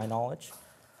Lakes, to my knowledge.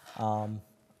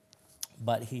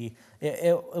 But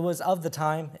it was of the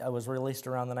time. It was released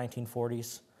around the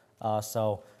 1940s.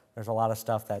 So there's a lot of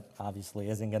stuff that obviously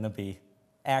isn't going to be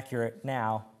accurate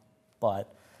now.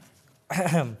 But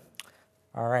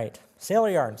all right, sailor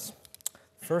yarns.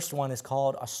 First one is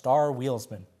called A Star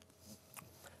Wheelsman.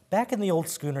 Back in the old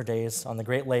schooner days on the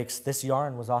Great Lakes, this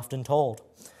yarn was often told.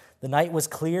 The night was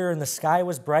clear and the sky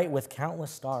was bright with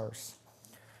countless stars.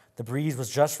 The breeze was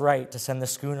just right to send the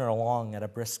schooner along at a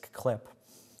brisk clip.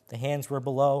 The hands were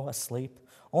below, asleep.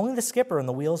 Only the skipper and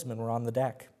the wheelsman were on the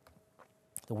deck.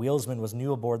 The wheelsman was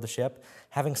new aboard the ship,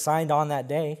 having signed on that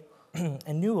day,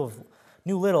 and knew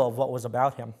little of what was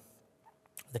about him.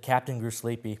 The captain grew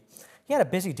sleepy. He had a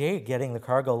busy day getting the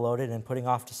cargo loaded and putting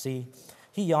off to sea.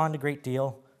 He yawned a great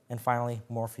deal, and finally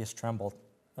Morpheus trembled,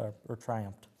 or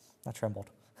triumphed, not trembled.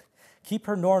 Keep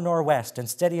her nor-west, and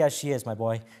steady as she is, my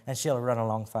boy, and she'll run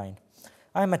along fine.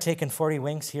 I am a-taking 40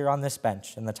 winks here on this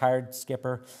bench, and the tired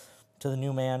skipper to the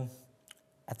new man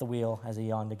at the wheel as he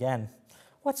yawned again.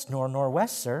 What's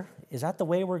nor-west, sir? Is that the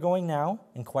way we're going now?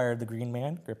 Inquired the green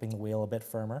man, gripping the wheel a bit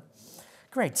firmer.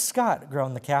 Great Scott,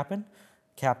 groaned the captain.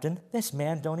 Captain, this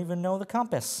man don't even know the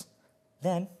compass.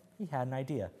 Then he had an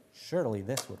idea. Surely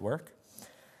this would work.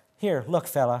 Here, look,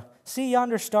 fella. See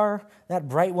yonder star? That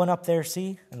bright one up there,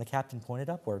 see? And the captain pointed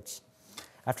upwards.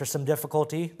 After some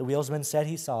difficulty, the wheelsman said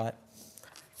he saw it.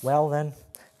 Well, then,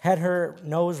 head her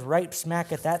nose right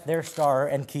smack at that there star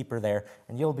and keep her there,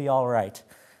 and you'll be all right.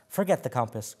 Forget the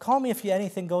compass. Call me if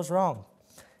anything goes wrong,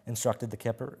 instructed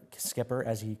the skipper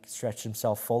as he stretched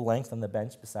himself full length on the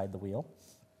bench beside the wheel.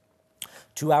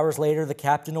 2 hours later, the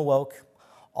captain awoke.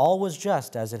 All was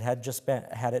just as it had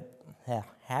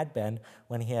been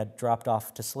when he had dropped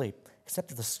off to sleep, except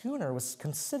that the schooner was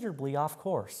considerably off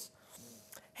course.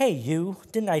 Hey, you,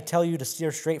 didn't I tell you to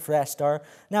steer straight for that star?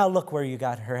 Now look where you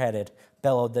got her headed,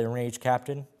 bellowed the enraged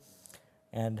captain.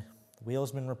 And the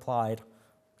wheelsman replied,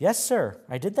 Yes, sir,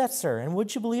 I did that, sir, and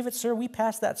would you believe it, sir, we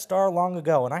passed that star long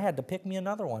ago, and I had to pick me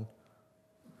another one,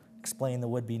 explained the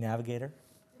would-be navigator.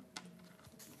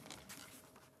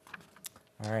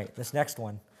 All right, this next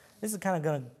one. This is kind of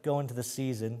going to go into the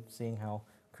season, seeing how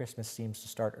Christmas seems to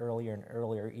start earlier and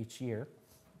earlier each year.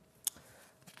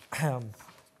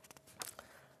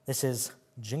 This is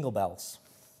Jingle Bells.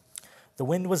 The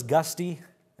wind was gusty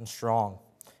and strong.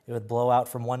 It would blow out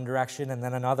from one direction and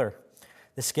then another.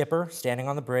 The skipper, standing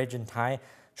on the bridge and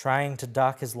trying to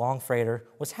dock his long freighter,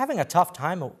 was having a tough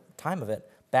time of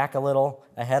it. Back a little,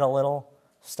 ahead a little,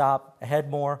 stop, ahead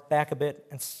more, back a bit,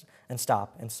 and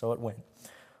stop, and so it went.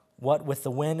 What with the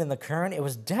wind and the current, it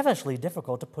was devilishly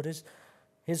difficult to put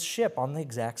his ship on the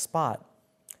exact spot.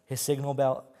 His signal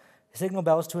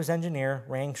bells to his engineer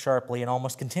rang sharply and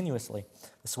almost continuously.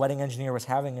 The sweating engineer was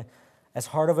having as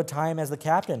hard of a time as the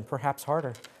captain, perhaps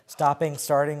harder. Stopping,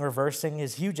 starting, reversing,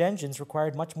 his huge engines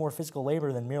required much more physical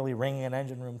labor than merely ringing an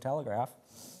engine room telegraph.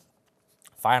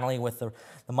 Finally, with the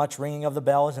much ringing of the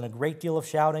bells and a great deal of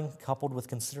shouting, coupled with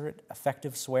considerate,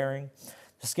 effective swearing,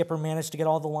 the skipper managed to get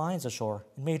all the lines ashore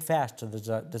and made fast to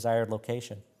the desired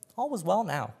location. All was well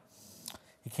now.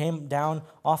 He came down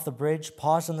off the bridge,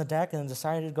 paused on the deck, and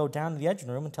decided to go down to the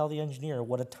engine room and tell the engineer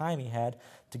what a time he had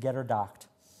to get her docked.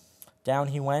 Down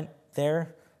he went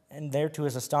there, and there to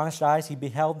his astonished eyes he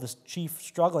beheld the chief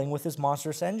struggling with his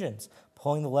monstrous engines,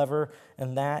 pulling the lever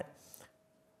and that,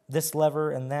 this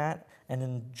lever and that, and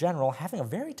in general having a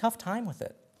very tough time with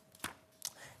it.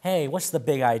 Hey, what's the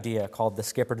big idea? Called the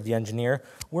skipper to the engineer.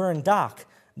 We're in dock.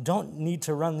 Don't need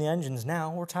to run the engines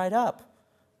now. We're tied up.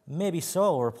 Maybe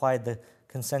so, replied the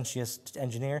conscientious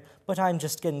engineer, but I'm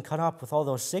just getting cut up with all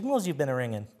those signals you've been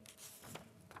ringing.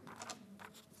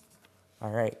 All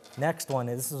right, next one.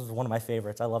 This is one of my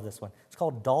favorites. I love this one. It's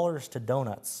called Dollars to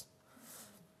Donuts.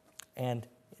 And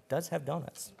it does have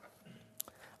donuts.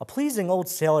 A pleasing old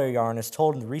sailor yarn is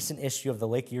told in the recent issue of the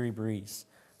Lake Erie Breeze.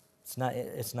 It's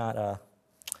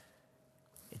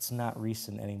not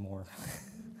recent anymore.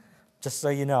 Just so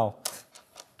you know.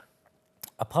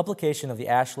 A publication of the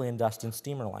Ashley and Dustin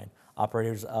steamer line,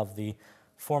 operators of the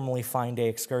formerly fine-day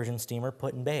excursion steamer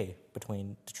put in bay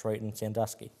between Detroit and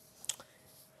Sandusky.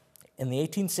 In the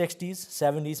 1860s,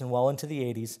 70s, and well into the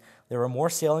 80s, there were more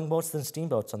sailing boats than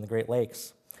steamboats on the Great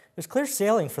Lakes. It was clear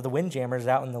sailing for the windjammers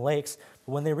out in the lakes,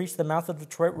 but when they reached the mouth of the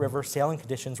Detroit River, sailing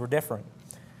conditions were different.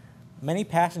 Many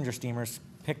passenger steamers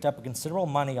picked up considerable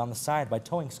money on the side by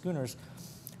towing schooners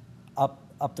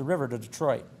up the river to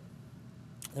Detroit.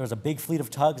 There was a big fleet of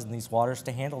tugs in these waters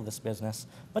to handle this business,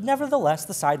 but nevertheless,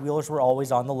 the sidewheelers were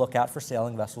always on the lookout for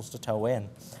sailing vessels to tow in.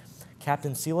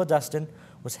 Captain Sela Dustin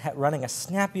was running a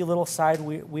snappy little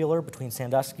side-wheeler between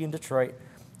Sandusky and Detroit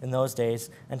in those days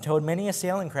and towed many a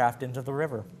sailing craft into the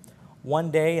river.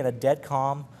 One day, in a dead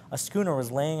calm, a schooner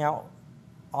was laying out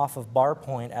off of Bar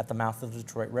Point at the mouth of the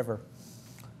Detroit River.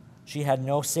 She had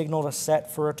no signal to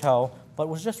set for a tow, but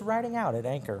was just riding out at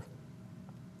anchor.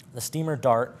 The steamer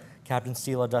Dart, Captain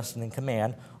Sela Dustin in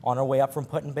command, on her way up from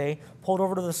Put in Bay, pulled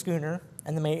over to the schooner,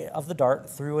 and the mate of the Dart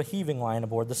threw a heaving line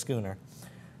aboard the schooner.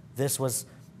 This was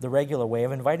the regular way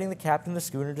of inviting the captain of the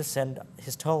schooner to send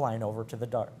his tow line over to the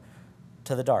Dart.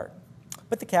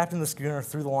 But the captain of the schooner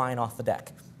threw the line off the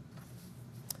deck.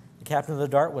 The captain of the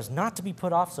Dart was not to be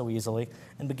put off so easily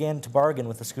and began to bargain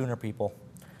with the schooner people.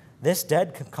 "This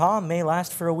dead calm may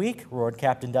last for a week," roared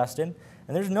Captain Dustin,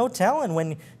 "and there's no telling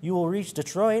when you will reach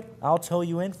Detroit. I'll tow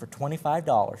you in for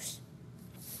 $25.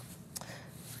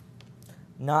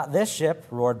 "Not this ship,"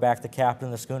 roared back the captain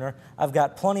of the schooner. "I've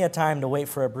got plenty of time to wait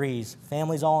for a breeze.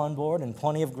 Family's all on board and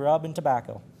plenty of grub and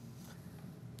tobacco.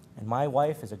 And my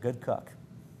wife is a good cook."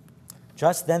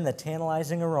 Just then the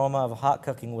tantalizing aroma of hot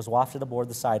cooking was wafted aboard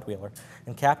the sidewheeler,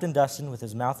 and Captain Dustin, with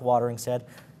his mouth watering, said,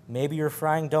 "Maybe you're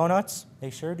frying donuts? They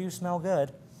sure do smell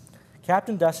good."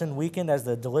 Captain Dustin weakened as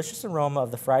the delicious aroma of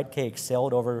the fried cakes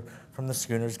sailed over from the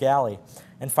schooner's galley.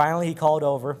 And finally he called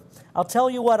over, "I'll tell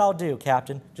you what I'll do,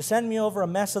 Captain. Just send me over a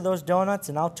mess of those donuts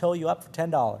and I'll tow you up for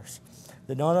 $10.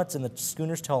 The donuts and the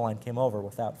schooner's tow line came over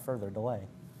without further delay.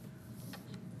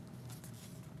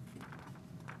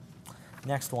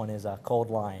 Next one is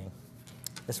cold lying.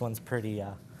 This one's pretty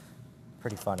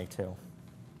funny too.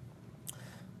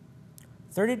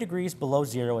 30 degrees below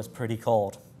zero is pretty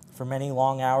cold. For many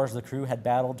long hours, the crew had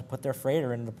battled to put their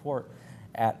freighter into port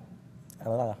at,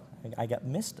 I got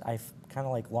missed, I kind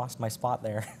of like lost my spot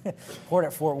there. Port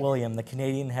at Fort William, the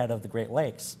Canadian head of the Great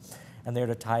Lakes, and there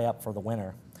to tie up for the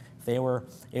winter. If they were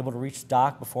able to reach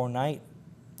dock before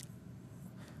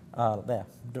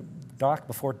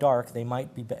dark, they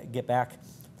might get back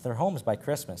to their homes by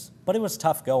Christmas. But it was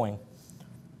tough going.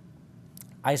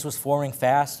 Ice was forming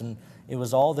fast, and it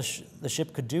was all the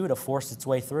ship could do to force its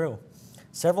way through.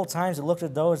 Several times it looked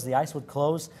as though the ice would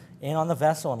close in on the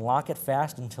vessel and lock it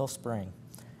fast until spring.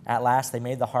 At last they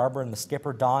made the harbor, and the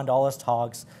skipper donned all his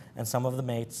togs and some of the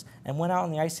mates and went out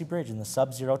on the icy bridge in the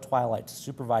sub-zero twilight to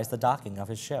supervise the docking of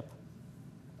his ship.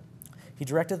 He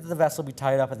directed that the vessel be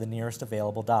tied up at the nearest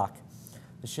available dock.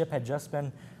 The ship had just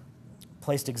been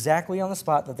placed exactly on the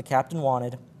spot that the captain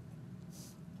wanted,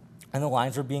 and the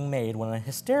lines were being made when a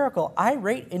hysterical,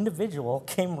 irate individual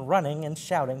came running and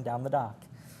shouting down the dock,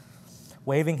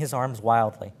 waving his arms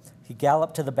wildly. He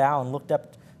galloped to the bow and looked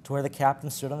up to where the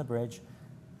captain stood on the bridge,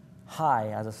 high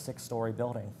as a 6-story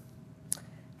building.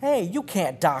 "Hey, you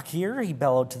can't dock here," he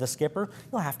bellowed to the skipper.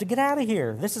 "You'll have to get out of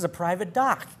here. This is a private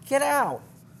dock. Get out."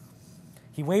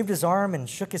 He waved his arm and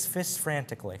shook his fists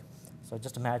frantically. So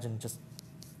just imagine just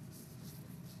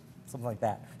something like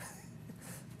that.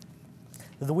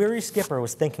 The weary skipper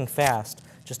was thinking fast.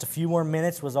 Just a few more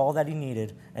minutes was all that he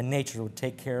needed, and nature would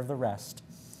take care of the rest.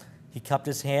 He cupped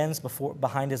his hands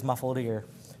behind his muffled ear.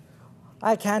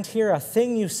 "I can't hear a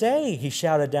thing you say," he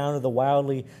shouted down to the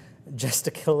wildly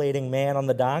gesticulating man on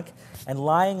the dock, and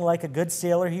lying like a good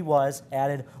sailor he was,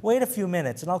 added, "Wait a few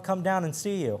minutes, and I'll come down and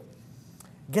see you."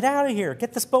 "Get out of here.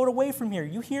 Get this boat away from here.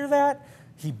 You hear that?"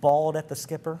 he bawled at the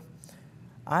skipper.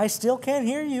 "I still can't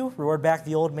hear you," roared back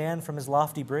the old man from his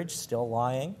lofty bridge, still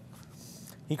lying.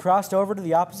 He crossed over to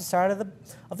the opposite side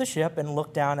of the ship and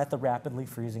looked down at the rapidly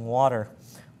freezing water.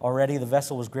 Already the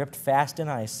vessel was gripped fast in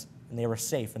ice, and they were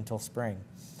safe until spring.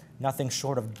 Nothing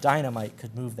short of dynamite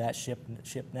could move that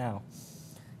ship now.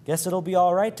 "Guess it'll be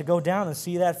all right to go down and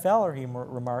see that feller," he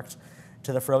remarked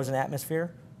to the frozen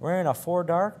atmosphere. "We're in a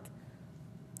foredark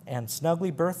and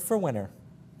snugly berthed for winter.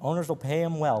 Owners will pay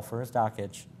him well for his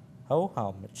dockage. Ho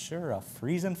hum, it's sure a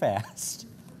freezing fast."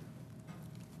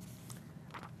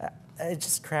 It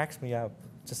just cracks me up.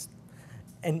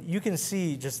 And you can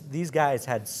see just these guys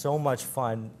had so much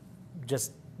fun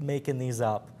just making these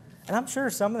up. And I'm sure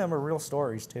some of them are real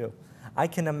stories too. I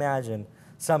can imagine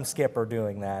some skipper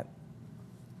doing that.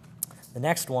 The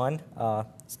next one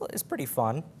is pretty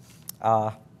fun.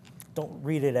 don't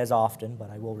read it as often, but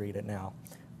I will read it now.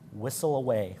 Whistle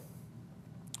Away.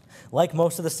 Like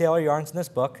most of the sailor yarns in this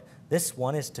book, this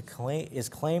one is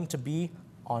claimed to be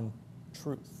on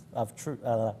a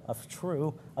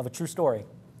true story.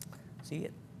 See,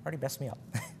 it already messed me up.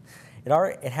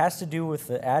 It has to do with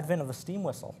the advent of the steam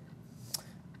whistle,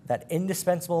 that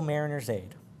indispensable mariner's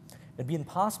aid. It'd be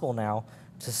impossible now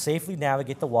to safely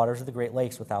navigate the waters of the Great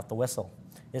Lakes without the whistle.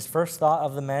 It is first thought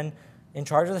of the men in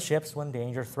charge of the ships when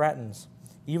danger threatens.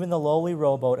 Even the lowly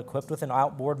rowboat equipped with an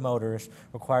outboard motor is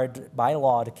required by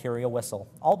law to carry a whistle,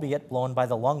 albeit blown by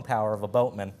the lung power of a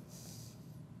boatman.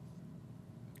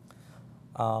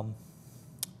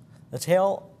 The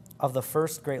tale of the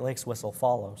first Great Lakes whistle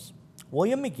follows.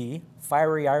 William McGee,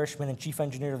 fiery Irishman and chief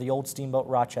engineer of the old steamboat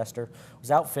Rochester, was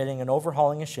outfitting and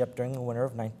overhauling a ship during the winter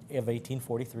of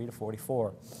 1843 to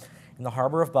 44. In the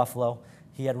harbor of Buffalo,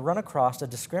 he had run across a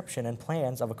description and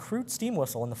plans of a crude steam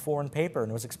whistle in the foreign paper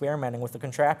and was experimenting with the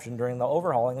contraption during the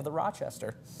overhauling of the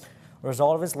Rochester. The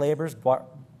result of his labors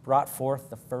brought forth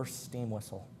the first steam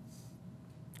whistle.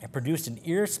 It produced an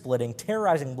ear-splitting,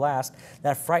 terrorizing blast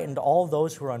that frightened all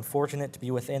those who were unfortunate to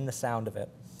be within the sound of it.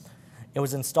 It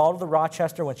was installed at the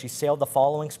Rochester when she sailed the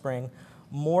following spring,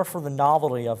 more for the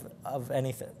novelty of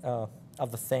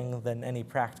the thing than any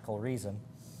practical reason.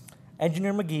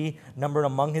 Engineer McGee numbered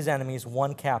among his enemies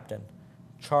one captain,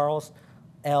 Charles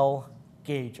L.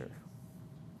 Gager,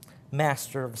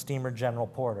 master of the steamer General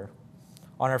Porter.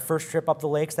 On her first trip up the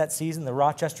lakes that season, the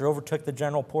Rochester overtook the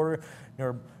General Porter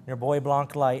near Bois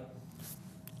Blanc Light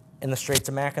in the Straits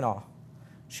of Mackinac.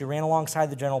 She ran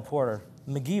alongside the General Porter.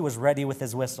 McGee was ready with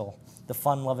his whistle. The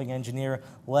fun-loving engineer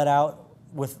let out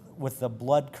with the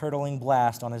blood-curdling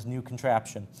blast on his new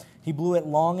contraption. He blew it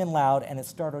long and loud, and it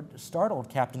startled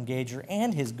Captain Gager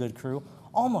and his good crew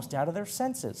almost out of their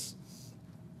senses.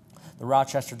 The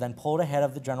Rochester then pulled ahead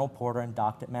of the General Porter and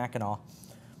docked at Mackinac.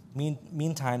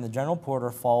 Meantime, the General Porter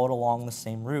followed along the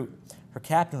same route. Her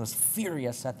captain was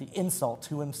furious at the insult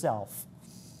to himself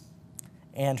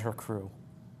and her crew.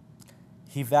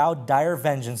 He vowed dire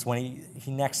vengeance when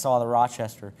he next saw the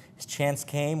Rochester. His chance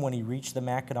came when he reached the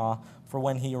Mackinac, for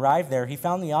when he arrived there, he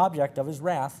found the object of his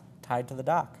wrath tied to the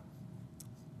dock.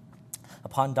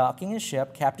 Upon docking his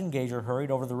ship, Captain Gager hurried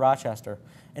over the Rochester,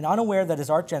 and unaware that his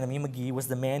archenemy, McGee, was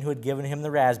the man who had given him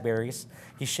the raspberries,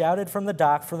 he shouted from the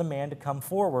dock for the man to come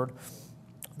forward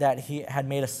that he had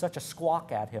made such a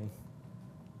squawk at him.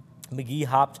 McGee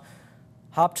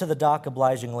hopped to the dock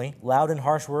obligingly. Loud and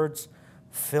harsh words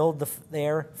filled the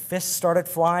air, fists started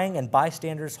flying, and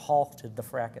bystanders halted the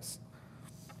fracas.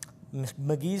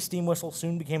 McGee's steam whistle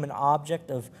soon became an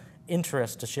object of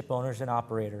interest to ship owners and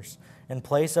operators. In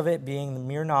place of it being the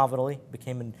mere novelty, it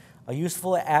became a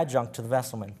useful adjunct to the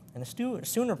vesselman, and it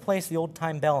soon replaced the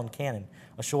old-time bell and cannon.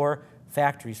 Ashore,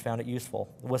 factories found it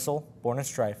useful. The whistle, born in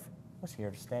strife, was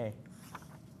here to stay.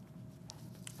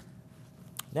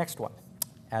 Next one,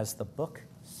 As the Book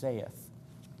Saith.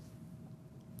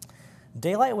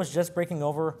 Daylight was just breaking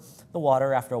over the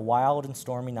water after a wild and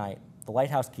stormy night. The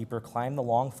lighthouse keeper climbed the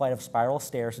long flight of spiral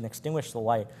stairs and extinguished the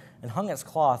light, and hung its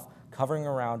cloth covering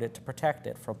around it to protect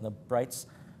it from the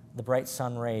bright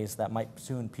sun rays that might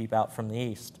soon peep out from the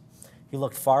east. He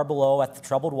looked far below at the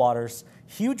troubled waters.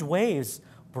 Huge waves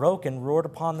broke and roared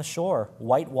upon the shore.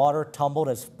 White water tumbled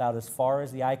about as far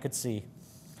as the eye could see.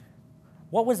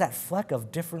 What was that fleck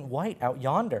of different white out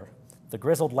yonder? The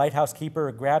grizzled lighthouse keeper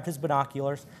grabbed his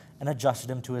binoculars and adjusted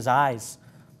them to his eyes.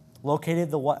 Located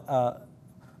the white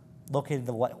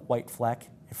fleck.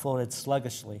 It floated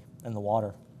sluggishly in the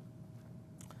water.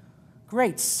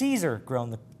 "Great Caesar,"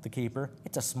 groaned the keeper.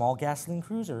 "It's a small gasoline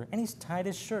cruiser, and he's tied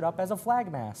his shirt up as a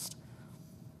flag mast.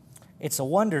 It's a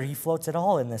wonder he floats at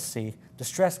all in this sea.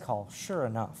 Distress call, sure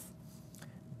enough."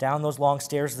 Down those long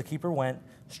stairs the keeper went,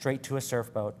 straight to a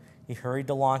surfboat. He hurried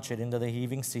to launch it into the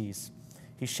heaving seas.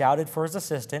 He shouted for his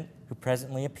assistant, who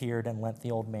presently appeared and lent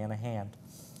the old man a hand.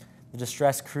 The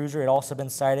distressed cruiser had also been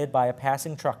sighted by a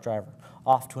passing truck driver,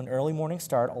 off to an early morning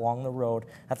start along the road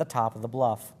at the top of the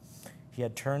bluff. He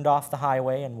had turned off the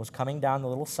highway and was coming down the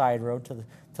little side road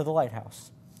to the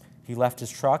lighthouse. He left his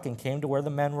truck and came to where the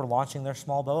men were launching their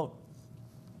small boat.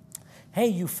 "Hey,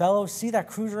 you fellows, see that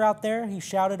cruiser out there?" he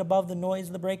shouted above the noise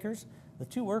of the breakers. The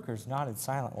two workers nodded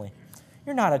silently.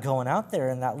 "You're not a-going out there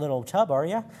in that little tub, are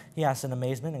you?" he asked in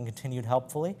amazement and continued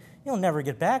helpfully. "You'll never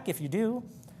get back if you do."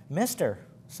 "Mister,"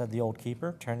 said the old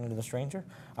keeper, turning to the stranger,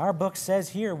 "our book says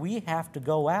here we have to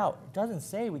go out. It doesn't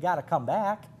say we got to come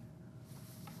back."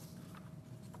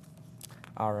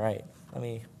 All right,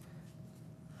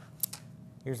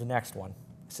 here's the next one.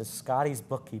 This is Scotty's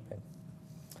bookkeeping.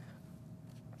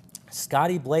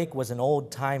 Scotty Blake was an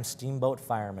old-time steamboat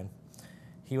fireman.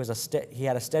 He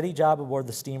had a steady job aboard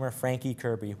the steamer Frankie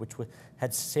Kirby, which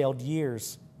had sailed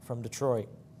years from Detroit.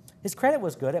 His credit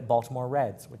was good at Baltimore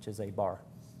Reds, which is a bar.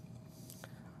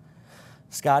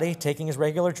 Scotty, taking his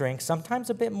regular drink, sometimes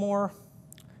a bit more,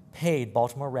 paid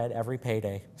Baltimore Red every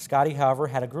payday. Scotty, however,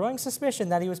 had a growing suspicion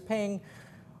that he was paying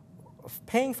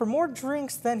for more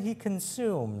drinks than he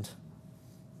consumed.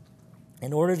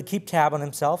 In order to keep tab on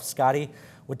himself, Scotty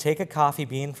would take a coffee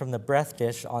bean from the breath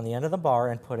dish on the end of the bar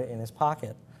and put it in his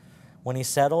pocket. When he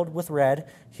settled with Red,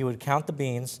 he would count the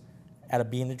beans at a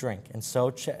bean a drink, and so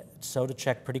to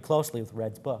check pretty closely with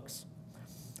Red's books.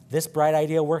 This bright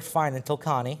idea worked fine until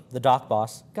Connie, the dock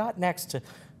boss, got next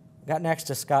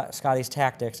to Scotty's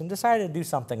tactics and decided to do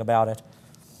something about it.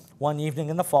 One evening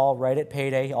in the fall, right at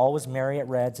payday, all was merry at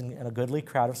Red's, and a goodly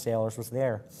crowd of sailors was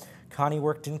there. Connie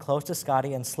worked in close to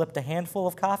Scotty and slipped a handful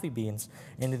of coffee beans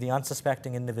into the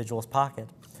unsuspecting individual's pocket.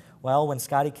 Well, when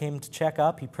Scotty came to check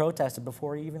up, he protested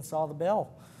before he even saw the bill.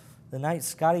 The night,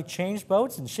 Scotty changed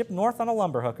boats and shipped north on a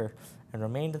lumber hooker and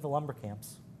remained at the lumber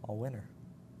camps all winter.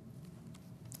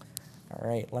 All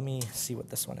right, let me see what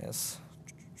this one is.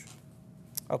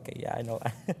 Okay, yeah, I know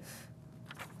that.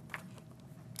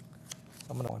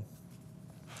 One.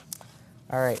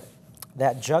 All right,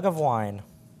 that jug of wine.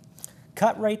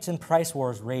 Cut rates and price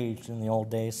wars raged in the old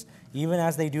days, even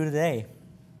as they do today.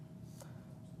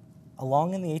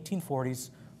 Along in the 1840s,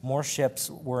 more ships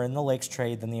were in the lakes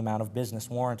trade than the amount of business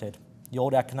warranted. The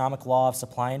old economic law of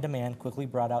supply and demand quickly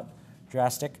brought out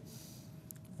drastic,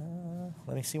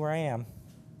 let me see where I am.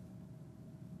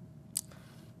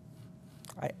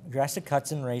 Drastic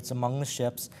cuts in rates among the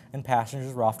ships, and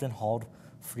passengers were often hauled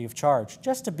free of charge,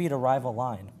 just to beat a rival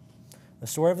line. The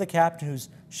story of the captain whose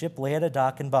ship lay at a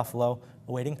dock in Buffalo,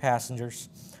 awaiting passengers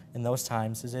in those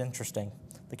times, is interesting.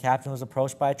 The captain was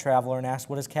approached by a traveler and asked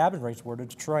what his cabin rates were to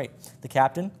Detroit. The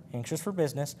captain, anxious for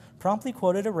business, promptly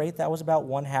quoted a rate that was about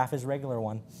one-half his regular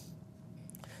one.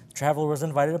 The traveler was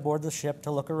invited aboard the ship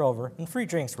to look her over, and free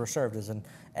drinks were served as an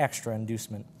extra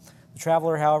inducement. The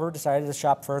traveler, however, decided to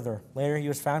shop further. Later, he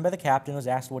was found by the captain and was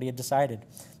asked what he had decided.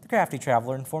 The crafty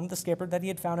traveler informed the skipper that he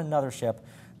had found another ship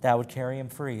that would carry him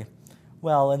free.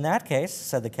 Well, in that case,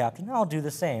 said the captain, I'll do the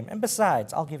same. And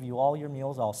besides, I'll give you all your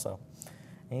meals also.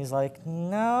 And he's like,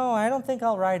 no, I don't think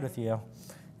I'll ride with you,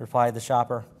 replied the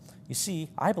shopper. You see,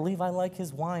 I believe I like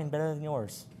his wine better than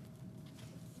yours.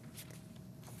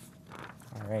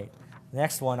 All right.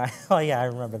 Next one. I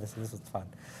remember this. This was fun.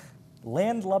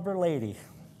 Landlubber Lady.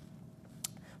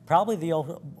 Probably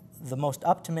the most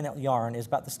up-to-minute yarn is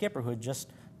about the skipper who had just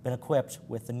been equipped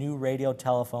with the new radio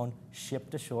telephone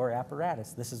ship-to-shore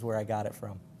apparatus. This is where I got it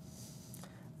from.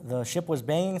 The ship was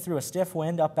banging through a stiff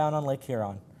wind upbound on Lake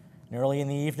Huron. And early in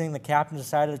the evening, the captain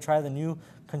decided to try the new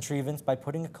contrivance by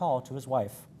putting a call to his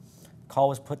wife. The call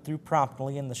was put through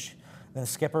promptly, and the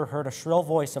skipper heard a shrill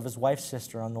voice of his wife's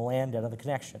sister on the land end of the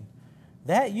connection.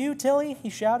 That you, Tilly? He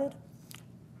shouted.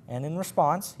 And in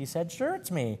response, he said, sure,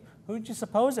 it's me. Who'd you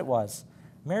suppose it was?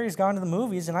 Mary's gone to the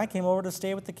movies, and I came over to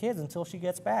stay with the kids until she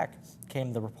gets back,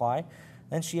 came the reply.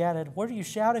 Then she added, what are you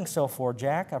shouting so for,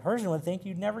 Jack? A person would think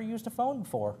you'd never used a phone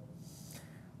before.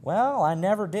 Well, I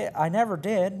never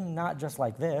did, not just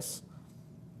like this.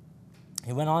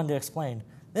 He went on to explain,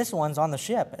 this one's on the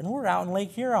ship, and we're out in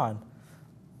Lake Huron.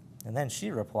 And then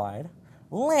she replied,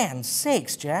 land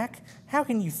sakes, Jack, how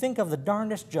can you think of the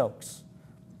darndest jokes?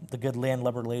 The good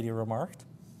landlubber lady remarked.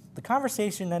 The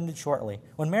conversation ended shortly.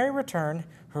 When Mary returned,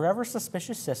 her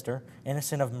ever-suspicious sister,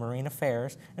 innocent of marine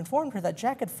affairs, informed her that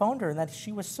Jack had phoned her and that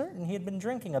she was certain he had been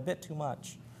drinking a bit too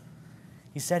much.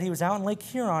 He said he was out in Lake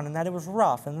Huron and that it was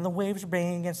rough and the waves were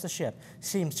banging against the ship.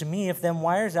 Seems to me if them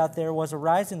wires out there was a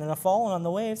rising and a falling on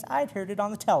the waves, I'd heard it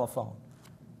on the telephone,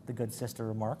 the good sister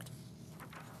remarked.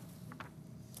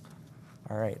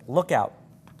 All right, look out.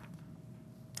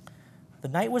 The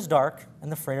night was dark,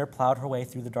 and the freighter plowed her way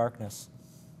through the darkness.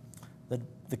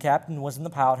 The captain was in the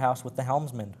pilot house with the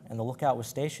helmsman, and the lookout was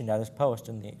stationed at his post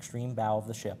in the extreme bow of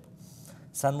the ship.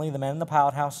 Suddenly, the men in the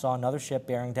pilot house saw another ship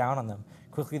bearing down on them.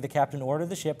 Quickly, the captain ordered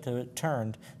the ship to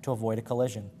turn to avoid a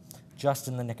collision, just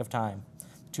in the nick of time.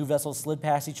 The two vessels slid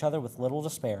past each other with little to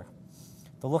spare.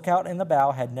 The lookout in the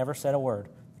bow had never said a word.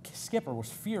 The skipper was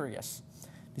furious.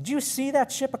 Did you see that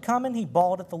ship a-comin'? He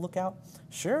bawled at the lookout.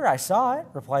 Sure, I saw it,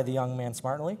 replied the young man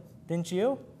smartly. Didn't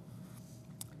you?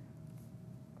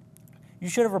 You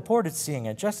should have reported seeing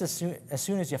it just as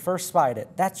soon as you first spied it.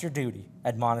 That's your duty,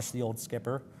 admonished the old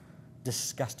skipper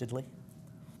disgustedly.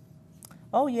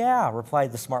 Oh, yeah,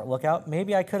 replied the smart lookout.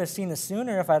 Maybe I could have seen it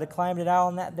sooner if I'd have climbed it out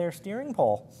on that there steering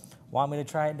pole. Want me to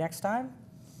try it next time?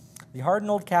 The hardened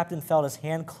old captain felt his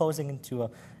hand closing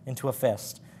into a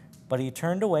fist. but he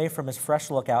turned away from his fresh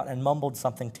lookout and mumbled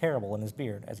something terrible in his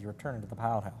beard as he returned to the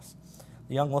pilothouse.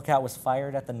 The young lookout was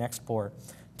fired at the next port.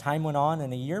 Time went on,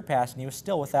 and a year passed, and he was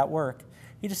still without work.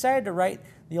 He decided to write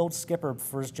the old skipper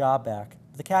for his job back,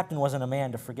 but the captain wasn't a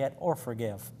man to forget or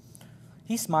forgive.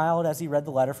 He smiled as he read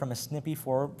the letter from his snippy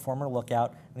former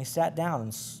lookout, and he sat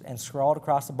down and scrawled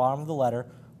across the bottom of the letter,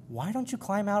 "Why don't you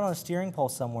climb out on a steering pole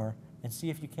somewhere and see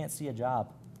if you can't see a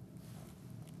job?"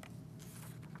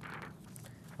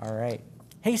 All right.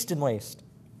 Haste and waste.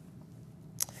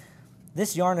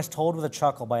 This yarn is told with a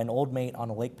chuckle by an old mate on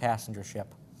a lake passenger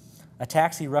ship. A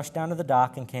taxi rushed down to the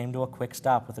dock and came to a quick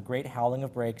stop with a great howling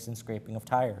of brakes and scraping of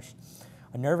tires.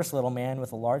 A nervous little man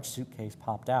with a large suitcase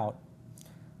popped out.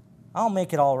 "I'll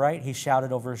make it all right," he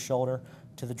shouted over his shoulder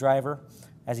to the driver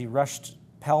as he rushed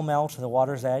pell-mell to the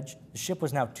water's edge. The ship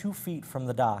was now 2 feet from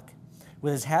the dock.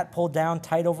 With his hat pulled down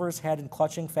tight over his head and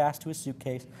clutching fast to his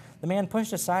suitcase, the man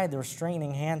pushed aside the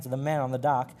restraining hands of the men on the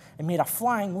dock and made a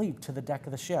flying leap to the deck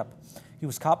of the ship. He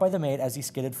was caught by the mate as he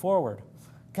skidded forward.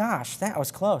 "Gosh, that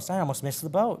was close. I almost missed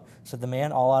the boat," said the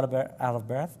man, all out of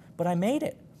breath. "But I made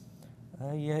it."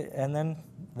 Yeah, and then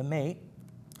the mate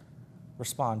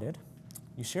responded,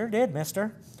 "You sure did,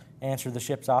 mister," answered the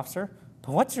ship's officer.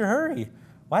 "But what's your hurry?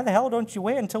 Why the hell don't you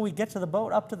wait until we get to the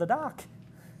boat up to the dock?"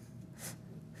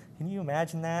 Can you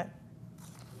imagine that?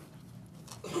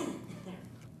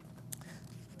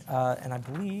 And I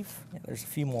believe there's a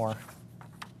few more.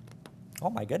 Oh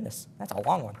my goodness, that's a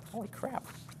long one. Holy crap.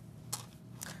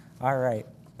 All right.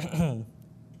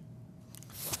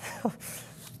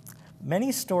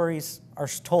 Many stories are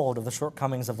told of the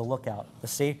shortcomings of the lookout,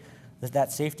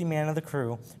 that safety man of the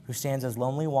crew who stands as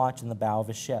lonely watch in the bow of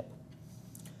his ship.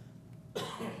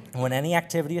 When any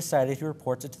activity is sighted, he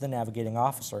reports it to the navigating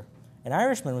officer. An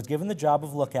Irishman was given the job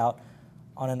of lookout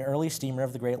on an early steamer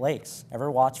of the Great Lakes.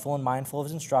 Ever watchful and mindful of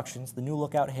his instructions, the new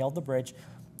lookout hailed the bridge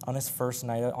on his first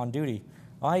night on duty.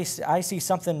 "I see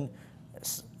something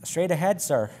straight ahead,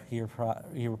 sir," he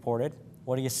reported.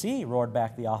 "What do you see?" roared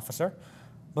back the officer.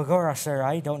 "Begorra, sir,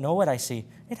 I don't know what I see.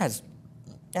 It has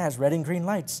red and green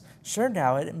lights. Sure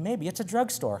now, maybe it's a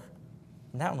drugstore."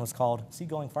 And that one was called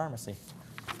Seagoing Pharmacy.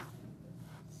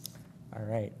 All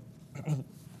right.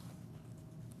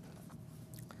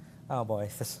 Oh boy,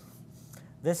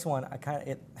 this one,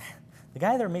 the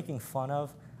guy they're making fun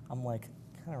of, I'm like,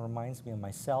 kind of reminds me of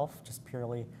myself, just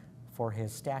purely for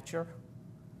his stature.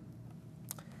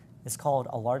 It's called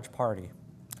A Large Party.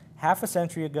 Half a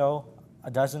century ago,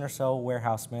 a dozen or so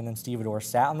warehousemen and stevedores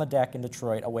sat on the deck in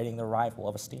Detroit awaiting the arrival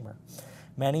of a steamer.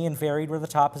 Many and varied were the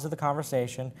topics of the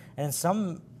conversation, and in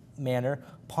some manner,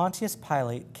 Pontius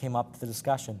Pilate came up to the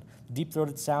discussion. The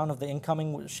deep-throated sound of the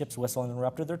incoming ship's whistle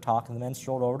interrupted their talk, and the men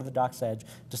strolled over to the dock's edge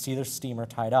to see their steamer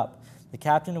tied up. The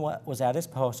captain was at his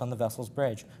post on the vessel's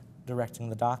bridge, directing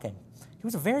the docking. He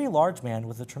was a very large man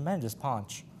with a tremendous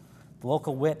paunch. The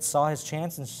local wit saw his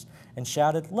chance and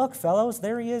shouted, "Look, fellows,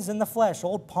 there he is in the flesh,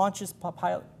 old Pontius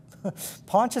Pilate,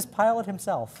 Pontius Pilate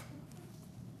himself."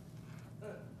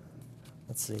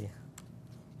 Let's see.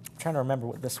 I'm trying to remember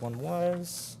what this one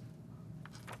was.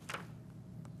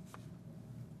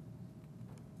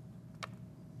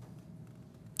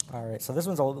 All right, so this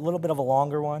one's a little bit of a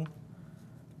longer one.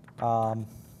 Okay,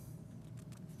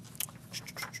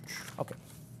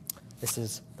 this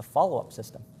is the follow-up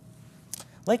system.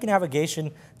 Lake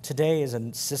navigation today is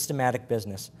a systematic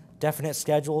business. Definite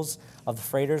schedules of the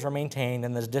freighters are maintained,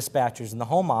 and the dispatchers in the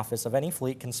home office of any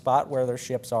fleet can spot where their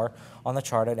ships are on the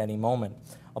chart at any moment.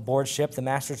 Aboard ship, the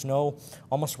masters know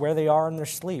almost where they are in their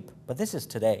sleep, but this is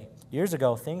today. Years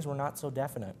ago, things were not so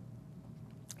definite.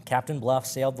 Captain Bluff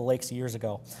sailed the lakes years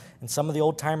ago, and some of the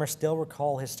old-timers still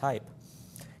recall his type.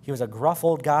 He was a gruff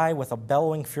old guy with a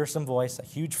bellowing, fearsome voice, a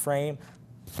huge frame,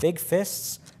 big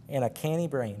fists, and a canny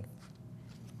brain.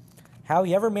 How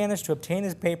he ever managed to obtain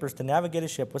his papers to navigate a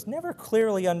ship was never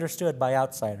clearly understood by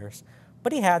outsiders,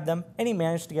 but he had them, and he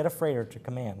managed to get a freighter to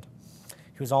command.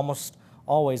 He was almost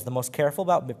always the most careful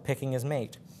about picking his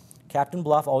mate. Captain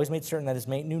Bluff always made certain that his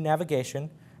mate knew navigation,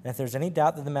 and if there's any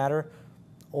doubt that the matter,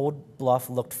 old Bluff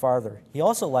looked farther. He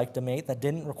also liked a mate that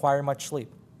didn't require much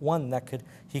sleep, one that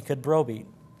he could browbeat.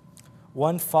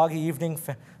 One foggy evening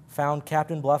found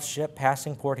Captain Bluff's ship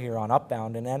passing Port Huron,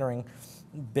 upbound and entering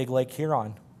Big Lake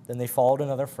Huron. Then they followed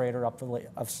another freighter up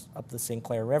the St.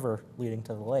 Clair River, leading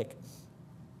to the lake.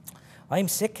 "I'm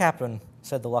sick, Captain,"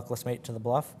 said the luckless mate to the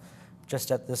Bluff. Just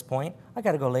at this point, "I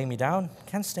got to go lay me down.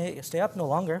 Can't stay up no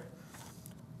longer."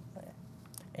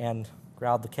 And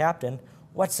growled the captain,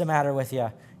 "What's the matter with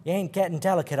you? You ain't getting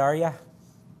delicate, are you?"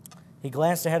 He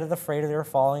glanced ahead of the freighter they were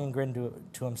following and grinned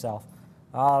to himself.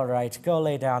 "All right, go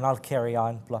lay down. I'll carry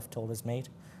on," Bluff told his mate.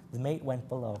 The mate went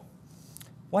below.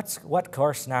 What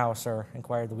course now, sir?"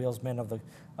 inquired the wheelsman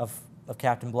of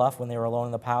Captain Bluff when they were alone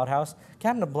in the pilot house.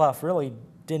 Captain Bluff really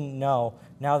didn't know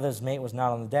now that his mate was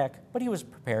not on the deck, but he was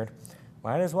prepared.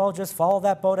 "Might as well just follow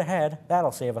that boat ahead.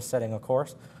 That'll save us setting a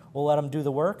course. We'll let him do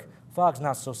the work. Fog's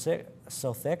not so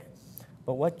thick,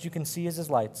 but what you can see is his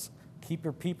lights. Keep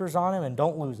your peepers on him and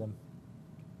don't lose him,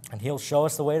 and he'll show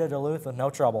us the way to Duluth with no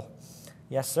trouble."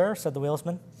 "Yes, sir," said the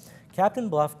wheelsman. Captain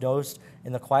Bluff dozed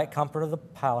in the quiet comfort of the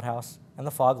pilot house, and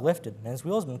the fog lifted, and his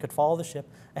wheelsman could follow the ship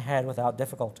ahead without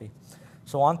difficulty.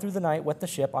 So on through the night went the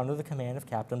ship under the command of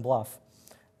Captain Bluff.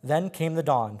 Then came the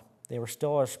dawn. They were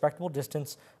still a respectable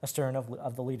distance astern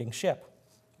of the leading ship,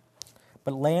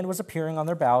 but land was appearing on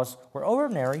their bows where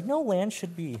ordinarily no land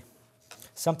should be.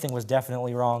 Something was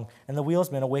definitely wrong, and the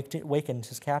wheelsman awakened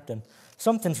his captain.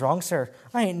 "Something's wrong, sir.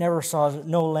 I ain't never saw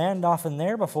no land off in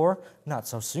there before. Not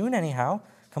so soon, anyhow,"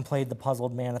 complained the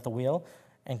puzzled man at the wheel,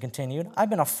 and continued, "I've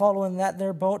been a-following that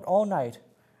there boat all night,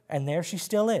 and there she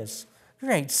still is.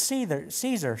 Great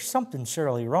Caesar, something's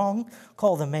surely wrong.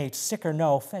 Call the mate, sick or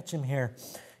no, fetch him here.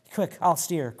 Quick, I'll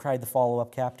steer," cried the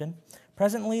follow-up captain.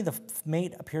 Presently, the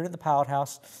mate appeared at the pilot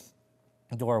house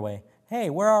doorway. "Hey,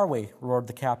 where are we?" roared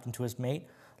the captain to his mate.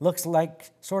 "Looks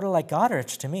sort of like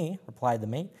Goderich to me," replied the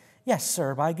mate. "Yes,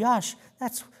 sir, by gosh,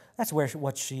 that's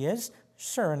what she is.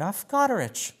 Sure enough,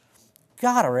 Goderich."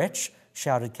 "Goderich?"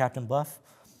 shouted Captain Bluff.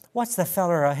 "What's the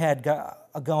feller ahead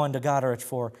a-going to Goderich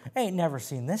for? Ain't never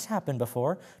seen this happen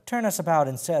before. Turn us about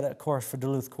and set a course for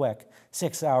Duluth quick.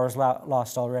 6 hours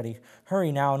lost already.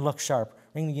 Hurry now and look sharp.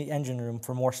 Ring the engine room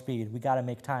for more speed. We gotta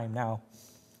make time now."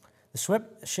 The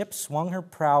ship swung her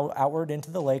prow outward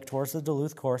into the lake towards the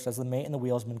Duluth course as the mate and the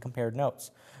wheelsman compared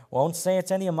notes. "Won't say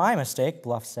it's any of my mistake,"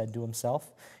 Bluff said to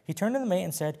himself. He turned to the mate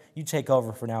and said, "You take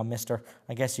over for now, mister.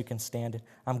 I guess you can stand it.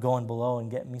 I'm going below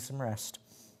and getting me some rest."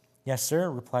 "Yes, sir,"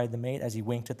 replied the mate as he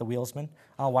winked at the wheelsman.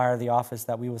 "I'll wire the office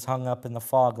that we was hung up in the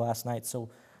fog last night so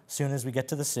soon as we get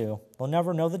to the Sioux. They'll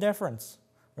never know the difference,"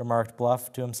 remarked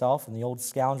Bluff to himself, and the old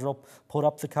scoundrel pulled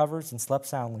up the covers and slept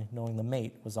soundly, knowing the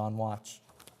mate was on watch.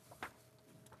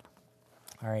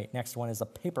 All right, next one is the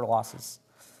paper losses.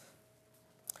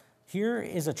 Here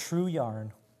is a true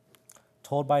yarn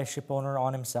told by a shipowner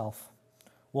on himself.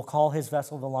 We'll call his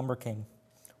vessel the Lumber King,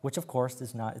 which of course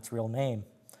is not its real name,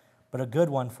 but a good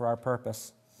one for our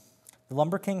purpose. The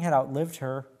Lumber King had outlived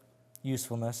her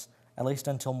usefulness, at least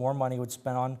until more money would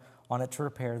spend on it to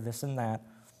repair this and that.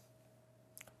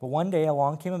 But one day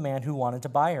along came a man who wanted to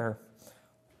buy her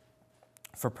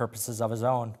for purposes of his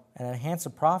own and enhance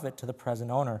a profit to the present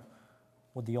owner.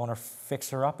 Would the owner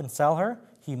fix her up and sell her?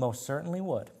 He most certainly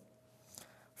would.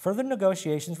 Further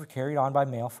negotiations were carried on by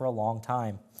mail for a long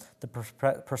time, the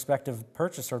prospective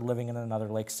purchaser living in another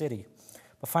lake city.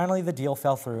 But finally the deal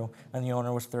fell through, and the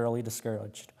owner was thoroughly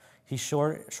discouraged. He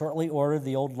shortly ordered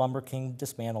the old Lumber King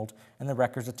dismantled, and the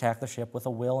wreckers attacked the ship with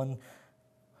a will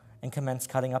and commenced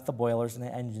cutting up the boilers and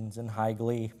the engines in high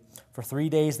glee. For 3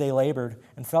 days they labored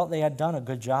and felt they had done a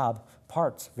good job.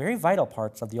 Parts, very vital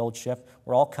parts of the old ship,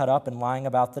 were all cut up and lying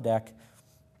about the deck.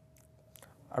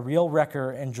 A real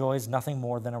wrecker enjoys nothing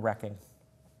more than a wrecking.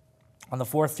 On the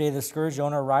 4th day, the discouraged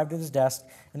owner arrived at his desk,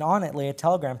 and on it lay a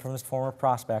telegram from his former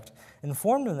prospect. It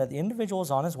informed him that the individual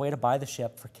was on his way to buy the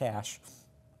ship for cash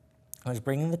and was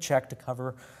bringing the check to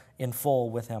cover in full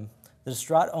with him. The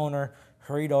distraught owner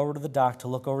hurried over to the dock to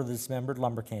look over the dismembered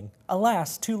Lumber King.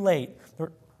 Alas, too late.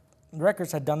 The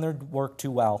wreckers had done their work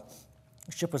too well.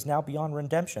 The ship was now beyond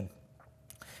redemption.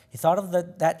 He thought of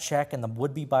that check and the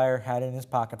would-be buyer had in his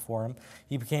pocket for him.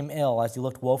 He became ill as he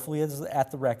looked woefully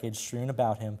at the wreckage strewn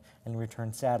about him and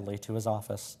returned sadly to his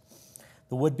office.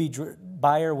 The would-be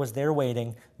buyer was there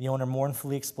waiting, the owner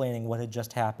mournfully explaining what had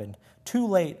just happened. Too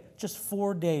late, just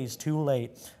 4 days too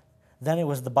late. Then it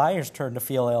was the buyer's turn to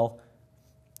feel ill.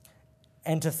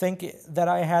 "And to think that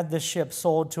I had this ship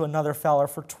sold to another feller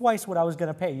for twice what I was going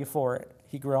to pay you for it,"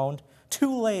 he groaned.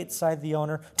 "Too late," sighed the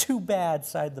owner. "Too bad,"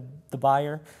 sighed the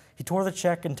buyer. He tore the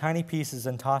check in tiny pieces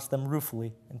and tossed them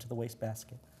ruefully into the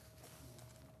wastebasket.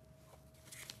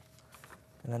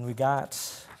 And then we got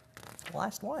the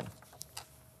last one.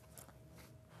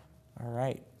 All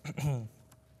right.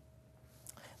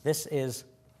 This is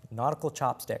nautical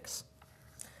chopsticks.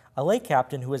 A lake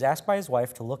captain who was asked by his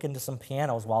wife to look into some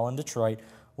pianos while in Detroit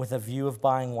with a view of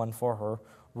buying one for her,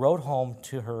 wrote home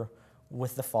to her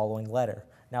with the following letter.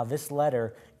 Now, this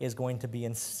letter is going to be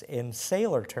in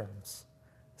sailor terms,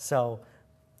 so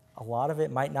a lot of it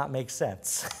might not make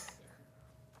sense.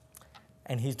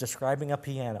 And he's describing a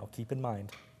piano, keep in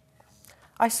mind.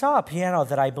 "I saw a piano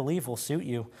that I believe will suit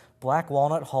you. Black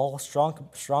walnut hull,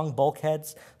 strong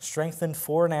bulkheads, strengthened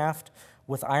fore and aft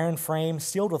with iron frame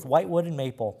sealed with whitewood and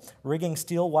maple, rigging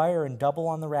steel wire and double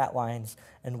on the rat lines,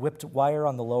 and whipped wire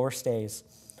on the lower stays,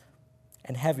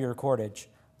 and heavier cordage,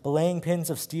 belaying pins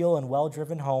of steel and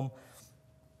well-driven home.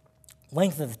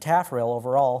 Length of the taffrail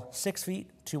overall, 6 feet,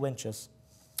 2 inches.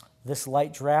 This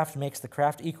light draft makes the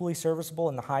craft equally serviceable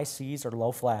in the high seas or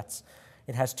low flats.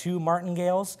 It has 2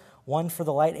 martingales, one for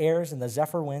the light airs and the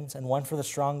zephyr winds, and one for the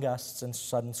strong gusts and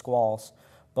sudden squalls.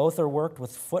 Both are worked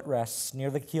with footrests near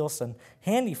the keelson,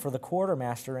 handy for the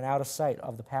quartermaster and out of sight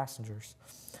of the passengers.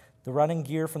 The running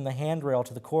gear from the handrail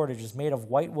to the cordage is made of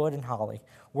whitewood and holly,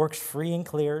 works free and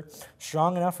clear,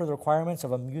 strong enough for the requirements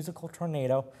of a musical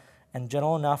tornado, and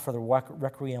gentle enough for the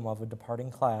requiem of a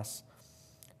departing class.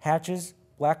 Hatches,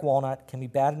 black walnut, can be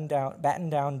battened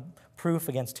down proof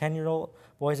against 10-year-old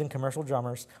boys and commercial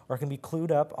drummers, or can be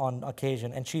clewed up on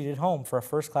occasion and cheated home for a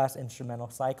first-class instrumental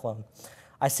cyclone.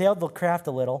 I sailed the craft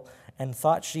a little and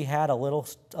thought she had a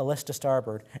list to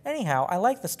starboard. Anyhow, I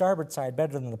liked the starboard side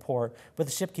better than the port, but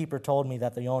the shipkeeper told me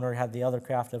that the owner had the other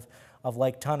craft of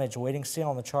like tonnage waiting sail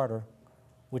on the charter,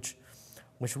 which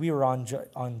we were on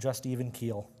just even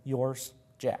keel. Yours,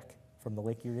 Jack, from the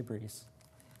Lake Erie Breeze.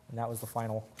 And that was the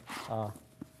final,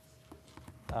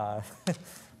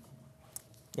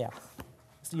 yeah,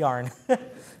 it's the yarn.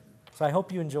 So I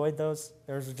hope you enjoyed those.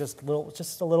 There's just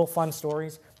a little fun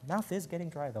stories. Mouth is getting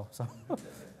dry though, so.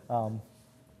 Show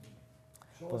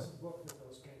us the book that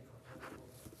those came from.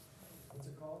 What's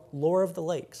it called? Lore of the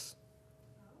Lakes.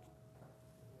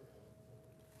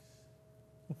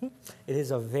 It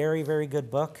is a very, very good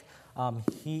book.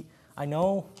 I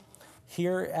know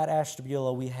here at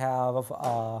Ashtabula we have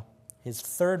his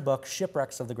third book,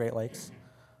 Shipwrecks of the Great Lakes,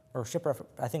 or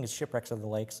I think it's Shipwrecks of the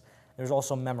Lakes. There's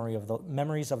also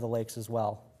Memories of the Lakes as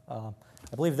well.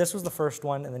 I believe this was the first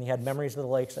one, and then you had Memories of the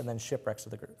Lakes, and then Shipwrecks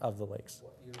of the Lakes.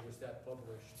 What year was that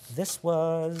published? This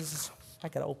was, I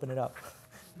gotta open it up.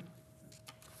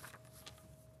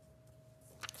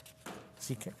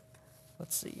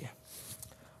 Let's see.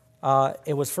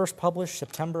 It was first published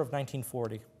September of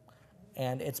 1940,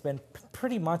 and it's been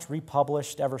pretty much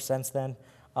republished ever since then.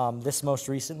 This most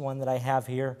recent one that I have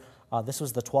here, this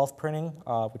was the 12th printing,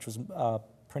 which was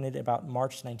printed about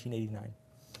March 1989.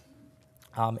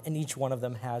 And each one of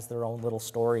them has their own little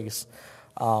stories.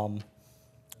 One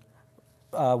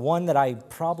that I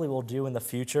probably will do in the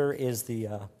future is the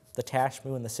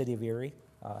Tashmoo in the city of Erie.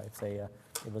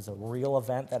 It was a real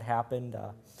event that happened.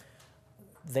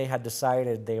 They had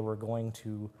decided they were going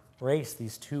to race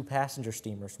these 2 passenger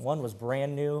steamers. One was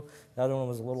brand new, the other one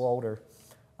was a little older.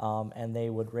 And they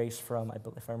would race from,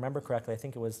 if I remember correctly, I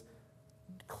think it was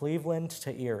Cleveland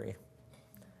to Erie.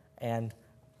 And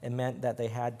it meant that they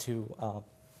had to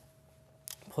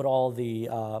put all the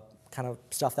kind of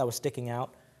stuff that was sticking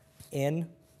out in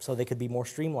so they could be more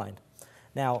streamlined.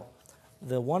 Now,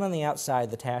 the one on the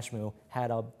outside, the Tashmoo, had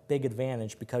a big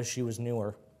advantage because she was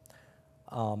newer,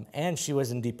 and she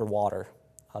was in deeper water.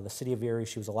 The city of Erie,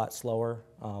 she was a lot slower,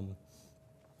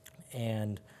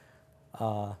 and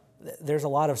there's a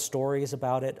lot of stories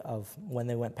about it of when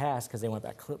they went past, because they went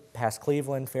back past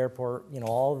Cleveland, Fairport,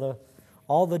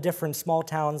 all the different small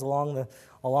towns along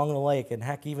the lake, and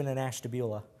heck, even in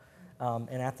Ashtabula.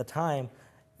 And at the time,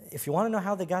 if you want to know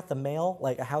how they got the mail,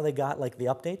 like how they got like the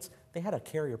updates, they had a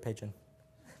carrier pigeon.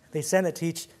 They sent it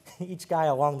to each guy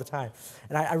along the time.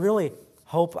 And I really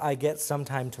hope I get some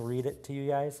time to read it to you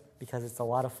guys, because it's a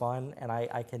lot of fun, and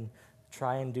I can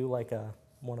try and do like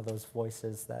one of those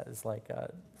voices that is like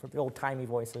for the old-timey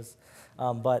voices.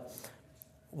 But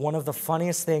one of the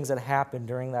funniest things that happened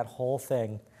during that whole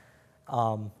thing,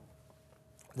 the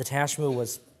Tashmoo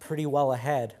was pretty well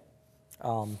ahead,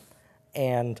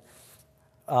 and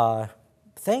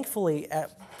thankfully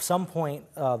at some point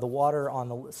the water on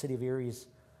the city of Erie's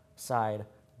side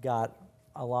got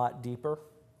a lot deeper,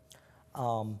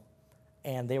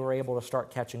 and they were able to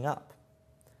start catching up,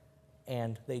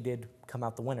 and they did come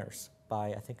out the winners by,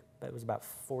 I think it was about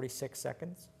 46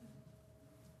 seconds,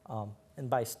 and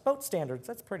by boat standards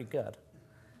that's pretty good.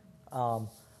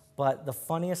 But the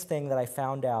funniest thing that I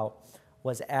found out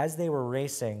was as they were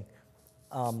racing,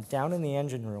 down in the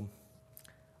engine room,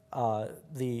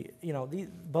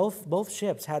 both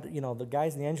ships had, the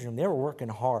guys in the engine room, they were working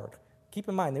hard. Keep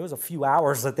in mind, there was a few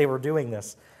hours that they were doing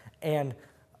this, and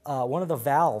one of the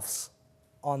valves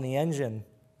on the engine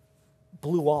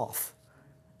blew off.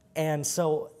 And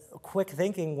so, quick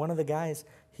thinking, one of the guys,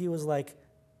 he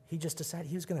just decided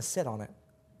he was going to sit on it.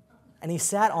 And he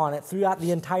sat on it throughout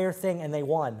the entire thing, and they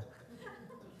won.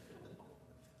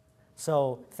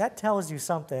 So that tells you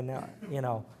something,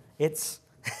 it's,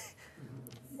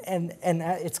 and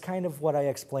it's kind of what I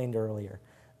explained earlier.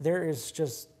 There is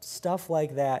just stuff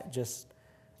like that just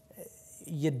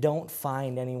you don't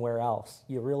find anywhere else.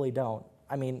 You really don't.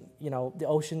 I mean, you know, the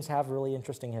oceans have really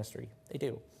interesting history. They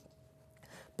do.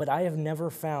 But I have never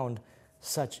found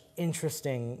such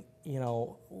interesting, you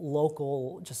know,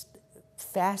 local, just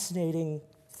fascinating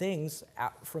things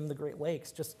from the Great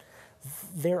Lakes. Just,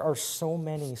 there are so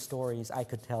many stories I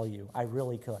could tell you. I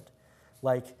really could.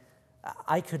 Like,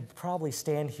 I could probably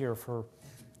stand here for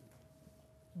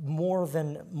more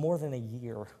than a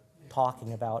year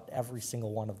talking about every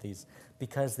single one of these,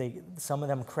 because some of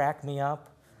them crack me up,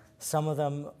 some of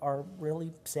them are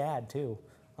really sad too.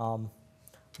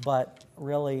 But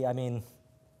really, I mean,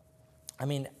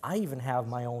 I even have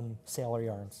my own sailor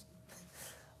yarns.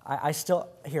 I still,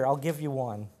 here, I'll give you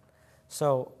one.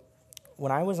 So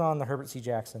when I was on the Herbert C.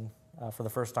 Jackson for the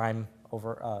first time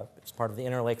over as part of the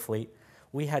Interlake Fleet,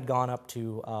 we had gone up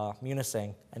to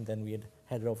Munising, and then we had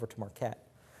headed over to Marquette.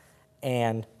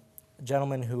 And a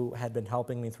gentleman who had been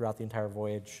helping me throughout the entire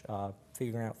voyage,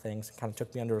 figuring out things, kind of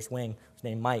took me under his wing, was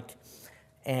named Mike.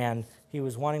 And he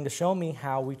was wanting to show me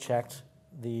how we checked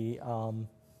the,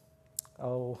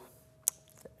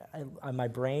 my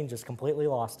brain just completely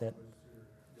lost it.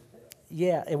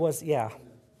 Yeah, it was, yeah.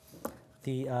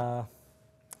 The,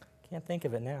 can't think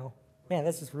of it now. Man,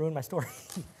 this just ruined my story.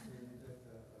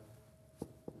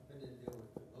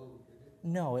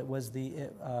 No, it was the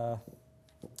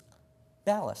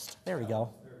ballast. There we go.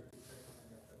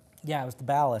 Yeah, it was the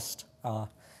ballast.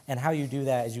 And how you do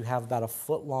that is you have about a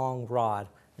foot-long rod,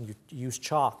 and you use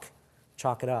chalk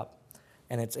it up.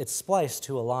 And it's spliced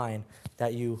to a line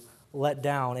that you let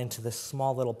down into this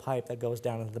small little pipe that goes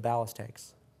down into the ballast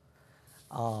tanks.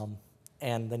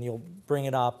 And then you'll bring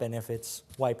it up, and if it's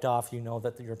wiped off, you know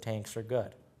that your tanks are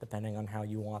good, depending on how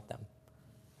you want them.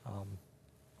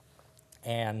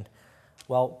 And,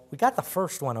 well, we got the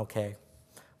first one okay,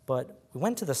 but we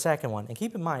went to the second one, and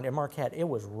keep in mind, in Marquette, it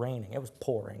was raining. It was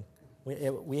pouring.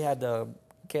 We had to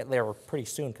get there pretty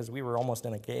soon because we were almost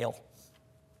in a gale.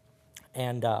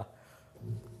 And,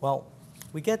 well,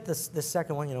 we get this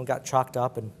second one, you know, got chalked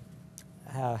up and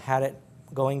had it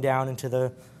going down into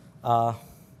the,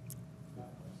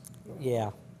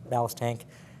 ballast tank.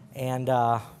 And,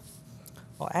 well,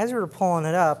 as we were pulling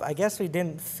it up, I guess we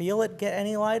didn't feel it get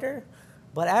any lighter,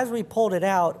 but as we pulled it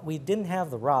out, we didn't have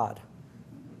the rod.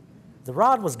 The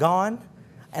rod was gone,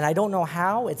 and I don't know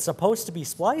how. It's supposed to be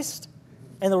spliced,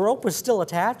 and the rope was still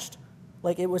attached.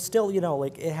 Like, it was still, you know,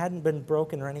 like it hadn't been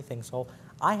broken or anything, so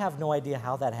I have no idea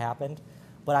how that happened,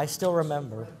 but I still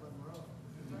remember.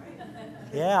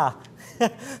 Yeah.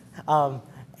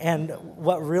 And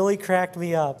what really cracked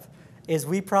me up is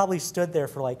we probably stood there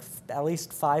for like at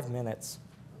least 5 minutes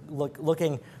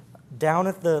looking down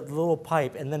at the little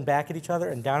pipe and then back at each other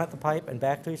and down at the pipe and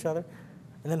back to each other.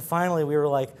 And then finally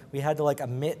we had to like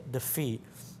admit defeat.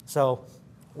 So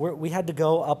we had to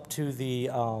go up to the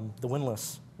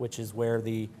windlass, which is where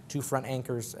the two front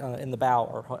anchors in the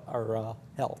bow are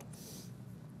held.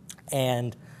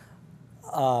 And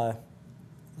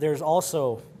there's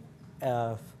also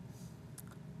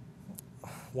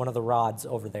one of the rods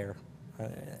over there.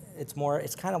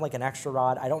 It's kind of like an extra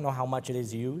rod. I don't know how much it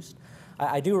is used.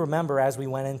 I do remember as we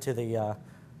went into the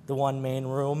one main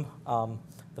room,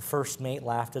 the first mate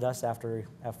laughed at us after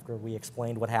we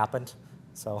explained what happened.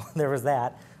 So there was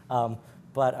that. So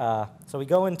we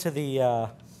go into the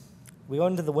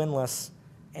windlass,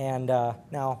 and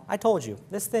now I told you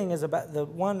this thing is about the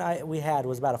one we had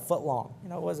was about a foot long. You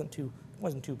know, it wasn't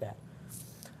too bad.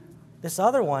 This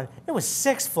other one, it was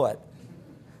 6 foot.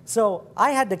 So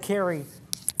I had to carry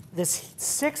this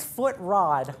 6 foot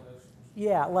rod.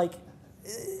 Yeah, like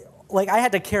I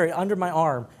had to carry it under my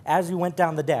arm as we went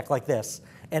down the deck like this,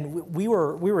 and we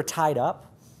were tied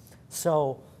up.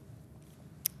 So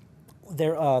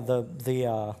there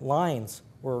the lines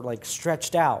were like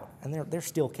stretched out, and they're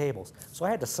steel cables. So I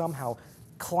had to somehow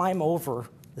climb over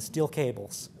the steel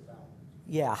cables.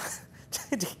 Yeah,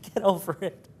 to get over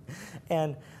it.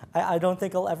 And I don't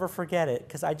think I'll ever forget it,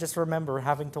 because I just remember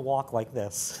having to walk like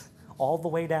this all the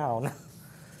way down.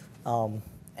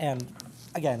 And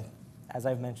again, as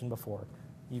I've mentioned before,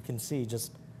 you can see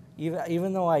just,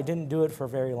 even though I didn't do it for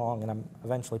very long, and I'm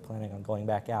eventually planning on going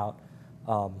back out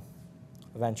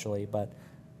eventually, but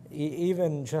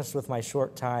even just with my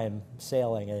short time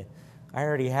sailing, I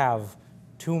already have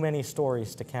too many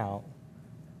stories to count.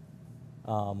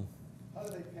 How do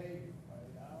they pay you? By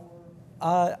the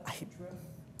hour? Trip?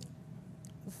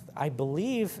 I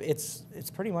believe it's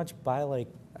pretty much by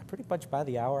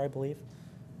the hour, I believe.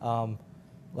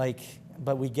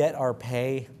 But we get our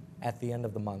pay at the end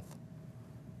of the month.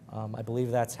 I believe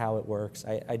that's how it works.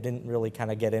 I didn't really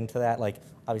kind of get into that. Like,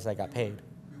 obviously I got paid.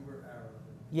 You were hourly.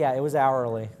 Yeah, it was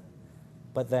hourly.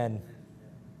 But then,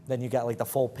 then you got like the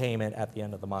full payment at the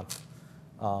end of the month.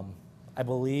 I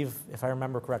believe, if I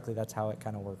remember correctly, that's how it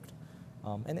kind of worked.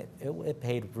 And it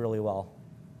paid really well.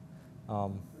 I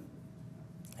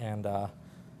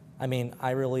mean,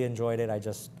 I really enjoyed it.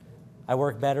 I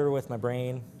work better with my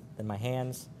brain than my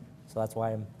hands, so that's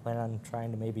why I'm planning on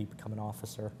trying to maybe become an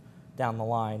officer down the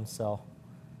line. So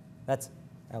that's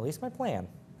at least my plan,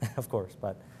 of course.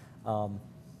 But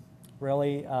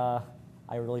really, I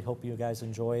really hope you guys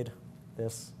enjoyed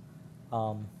this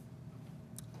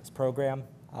program.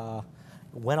 It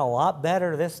went a lot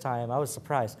better this time. I was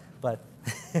surprised, but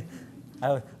I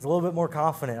was a little bit more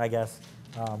confident, I guess.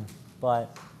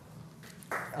 But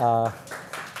I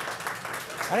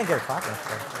didn't get a clap, so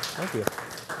thank you.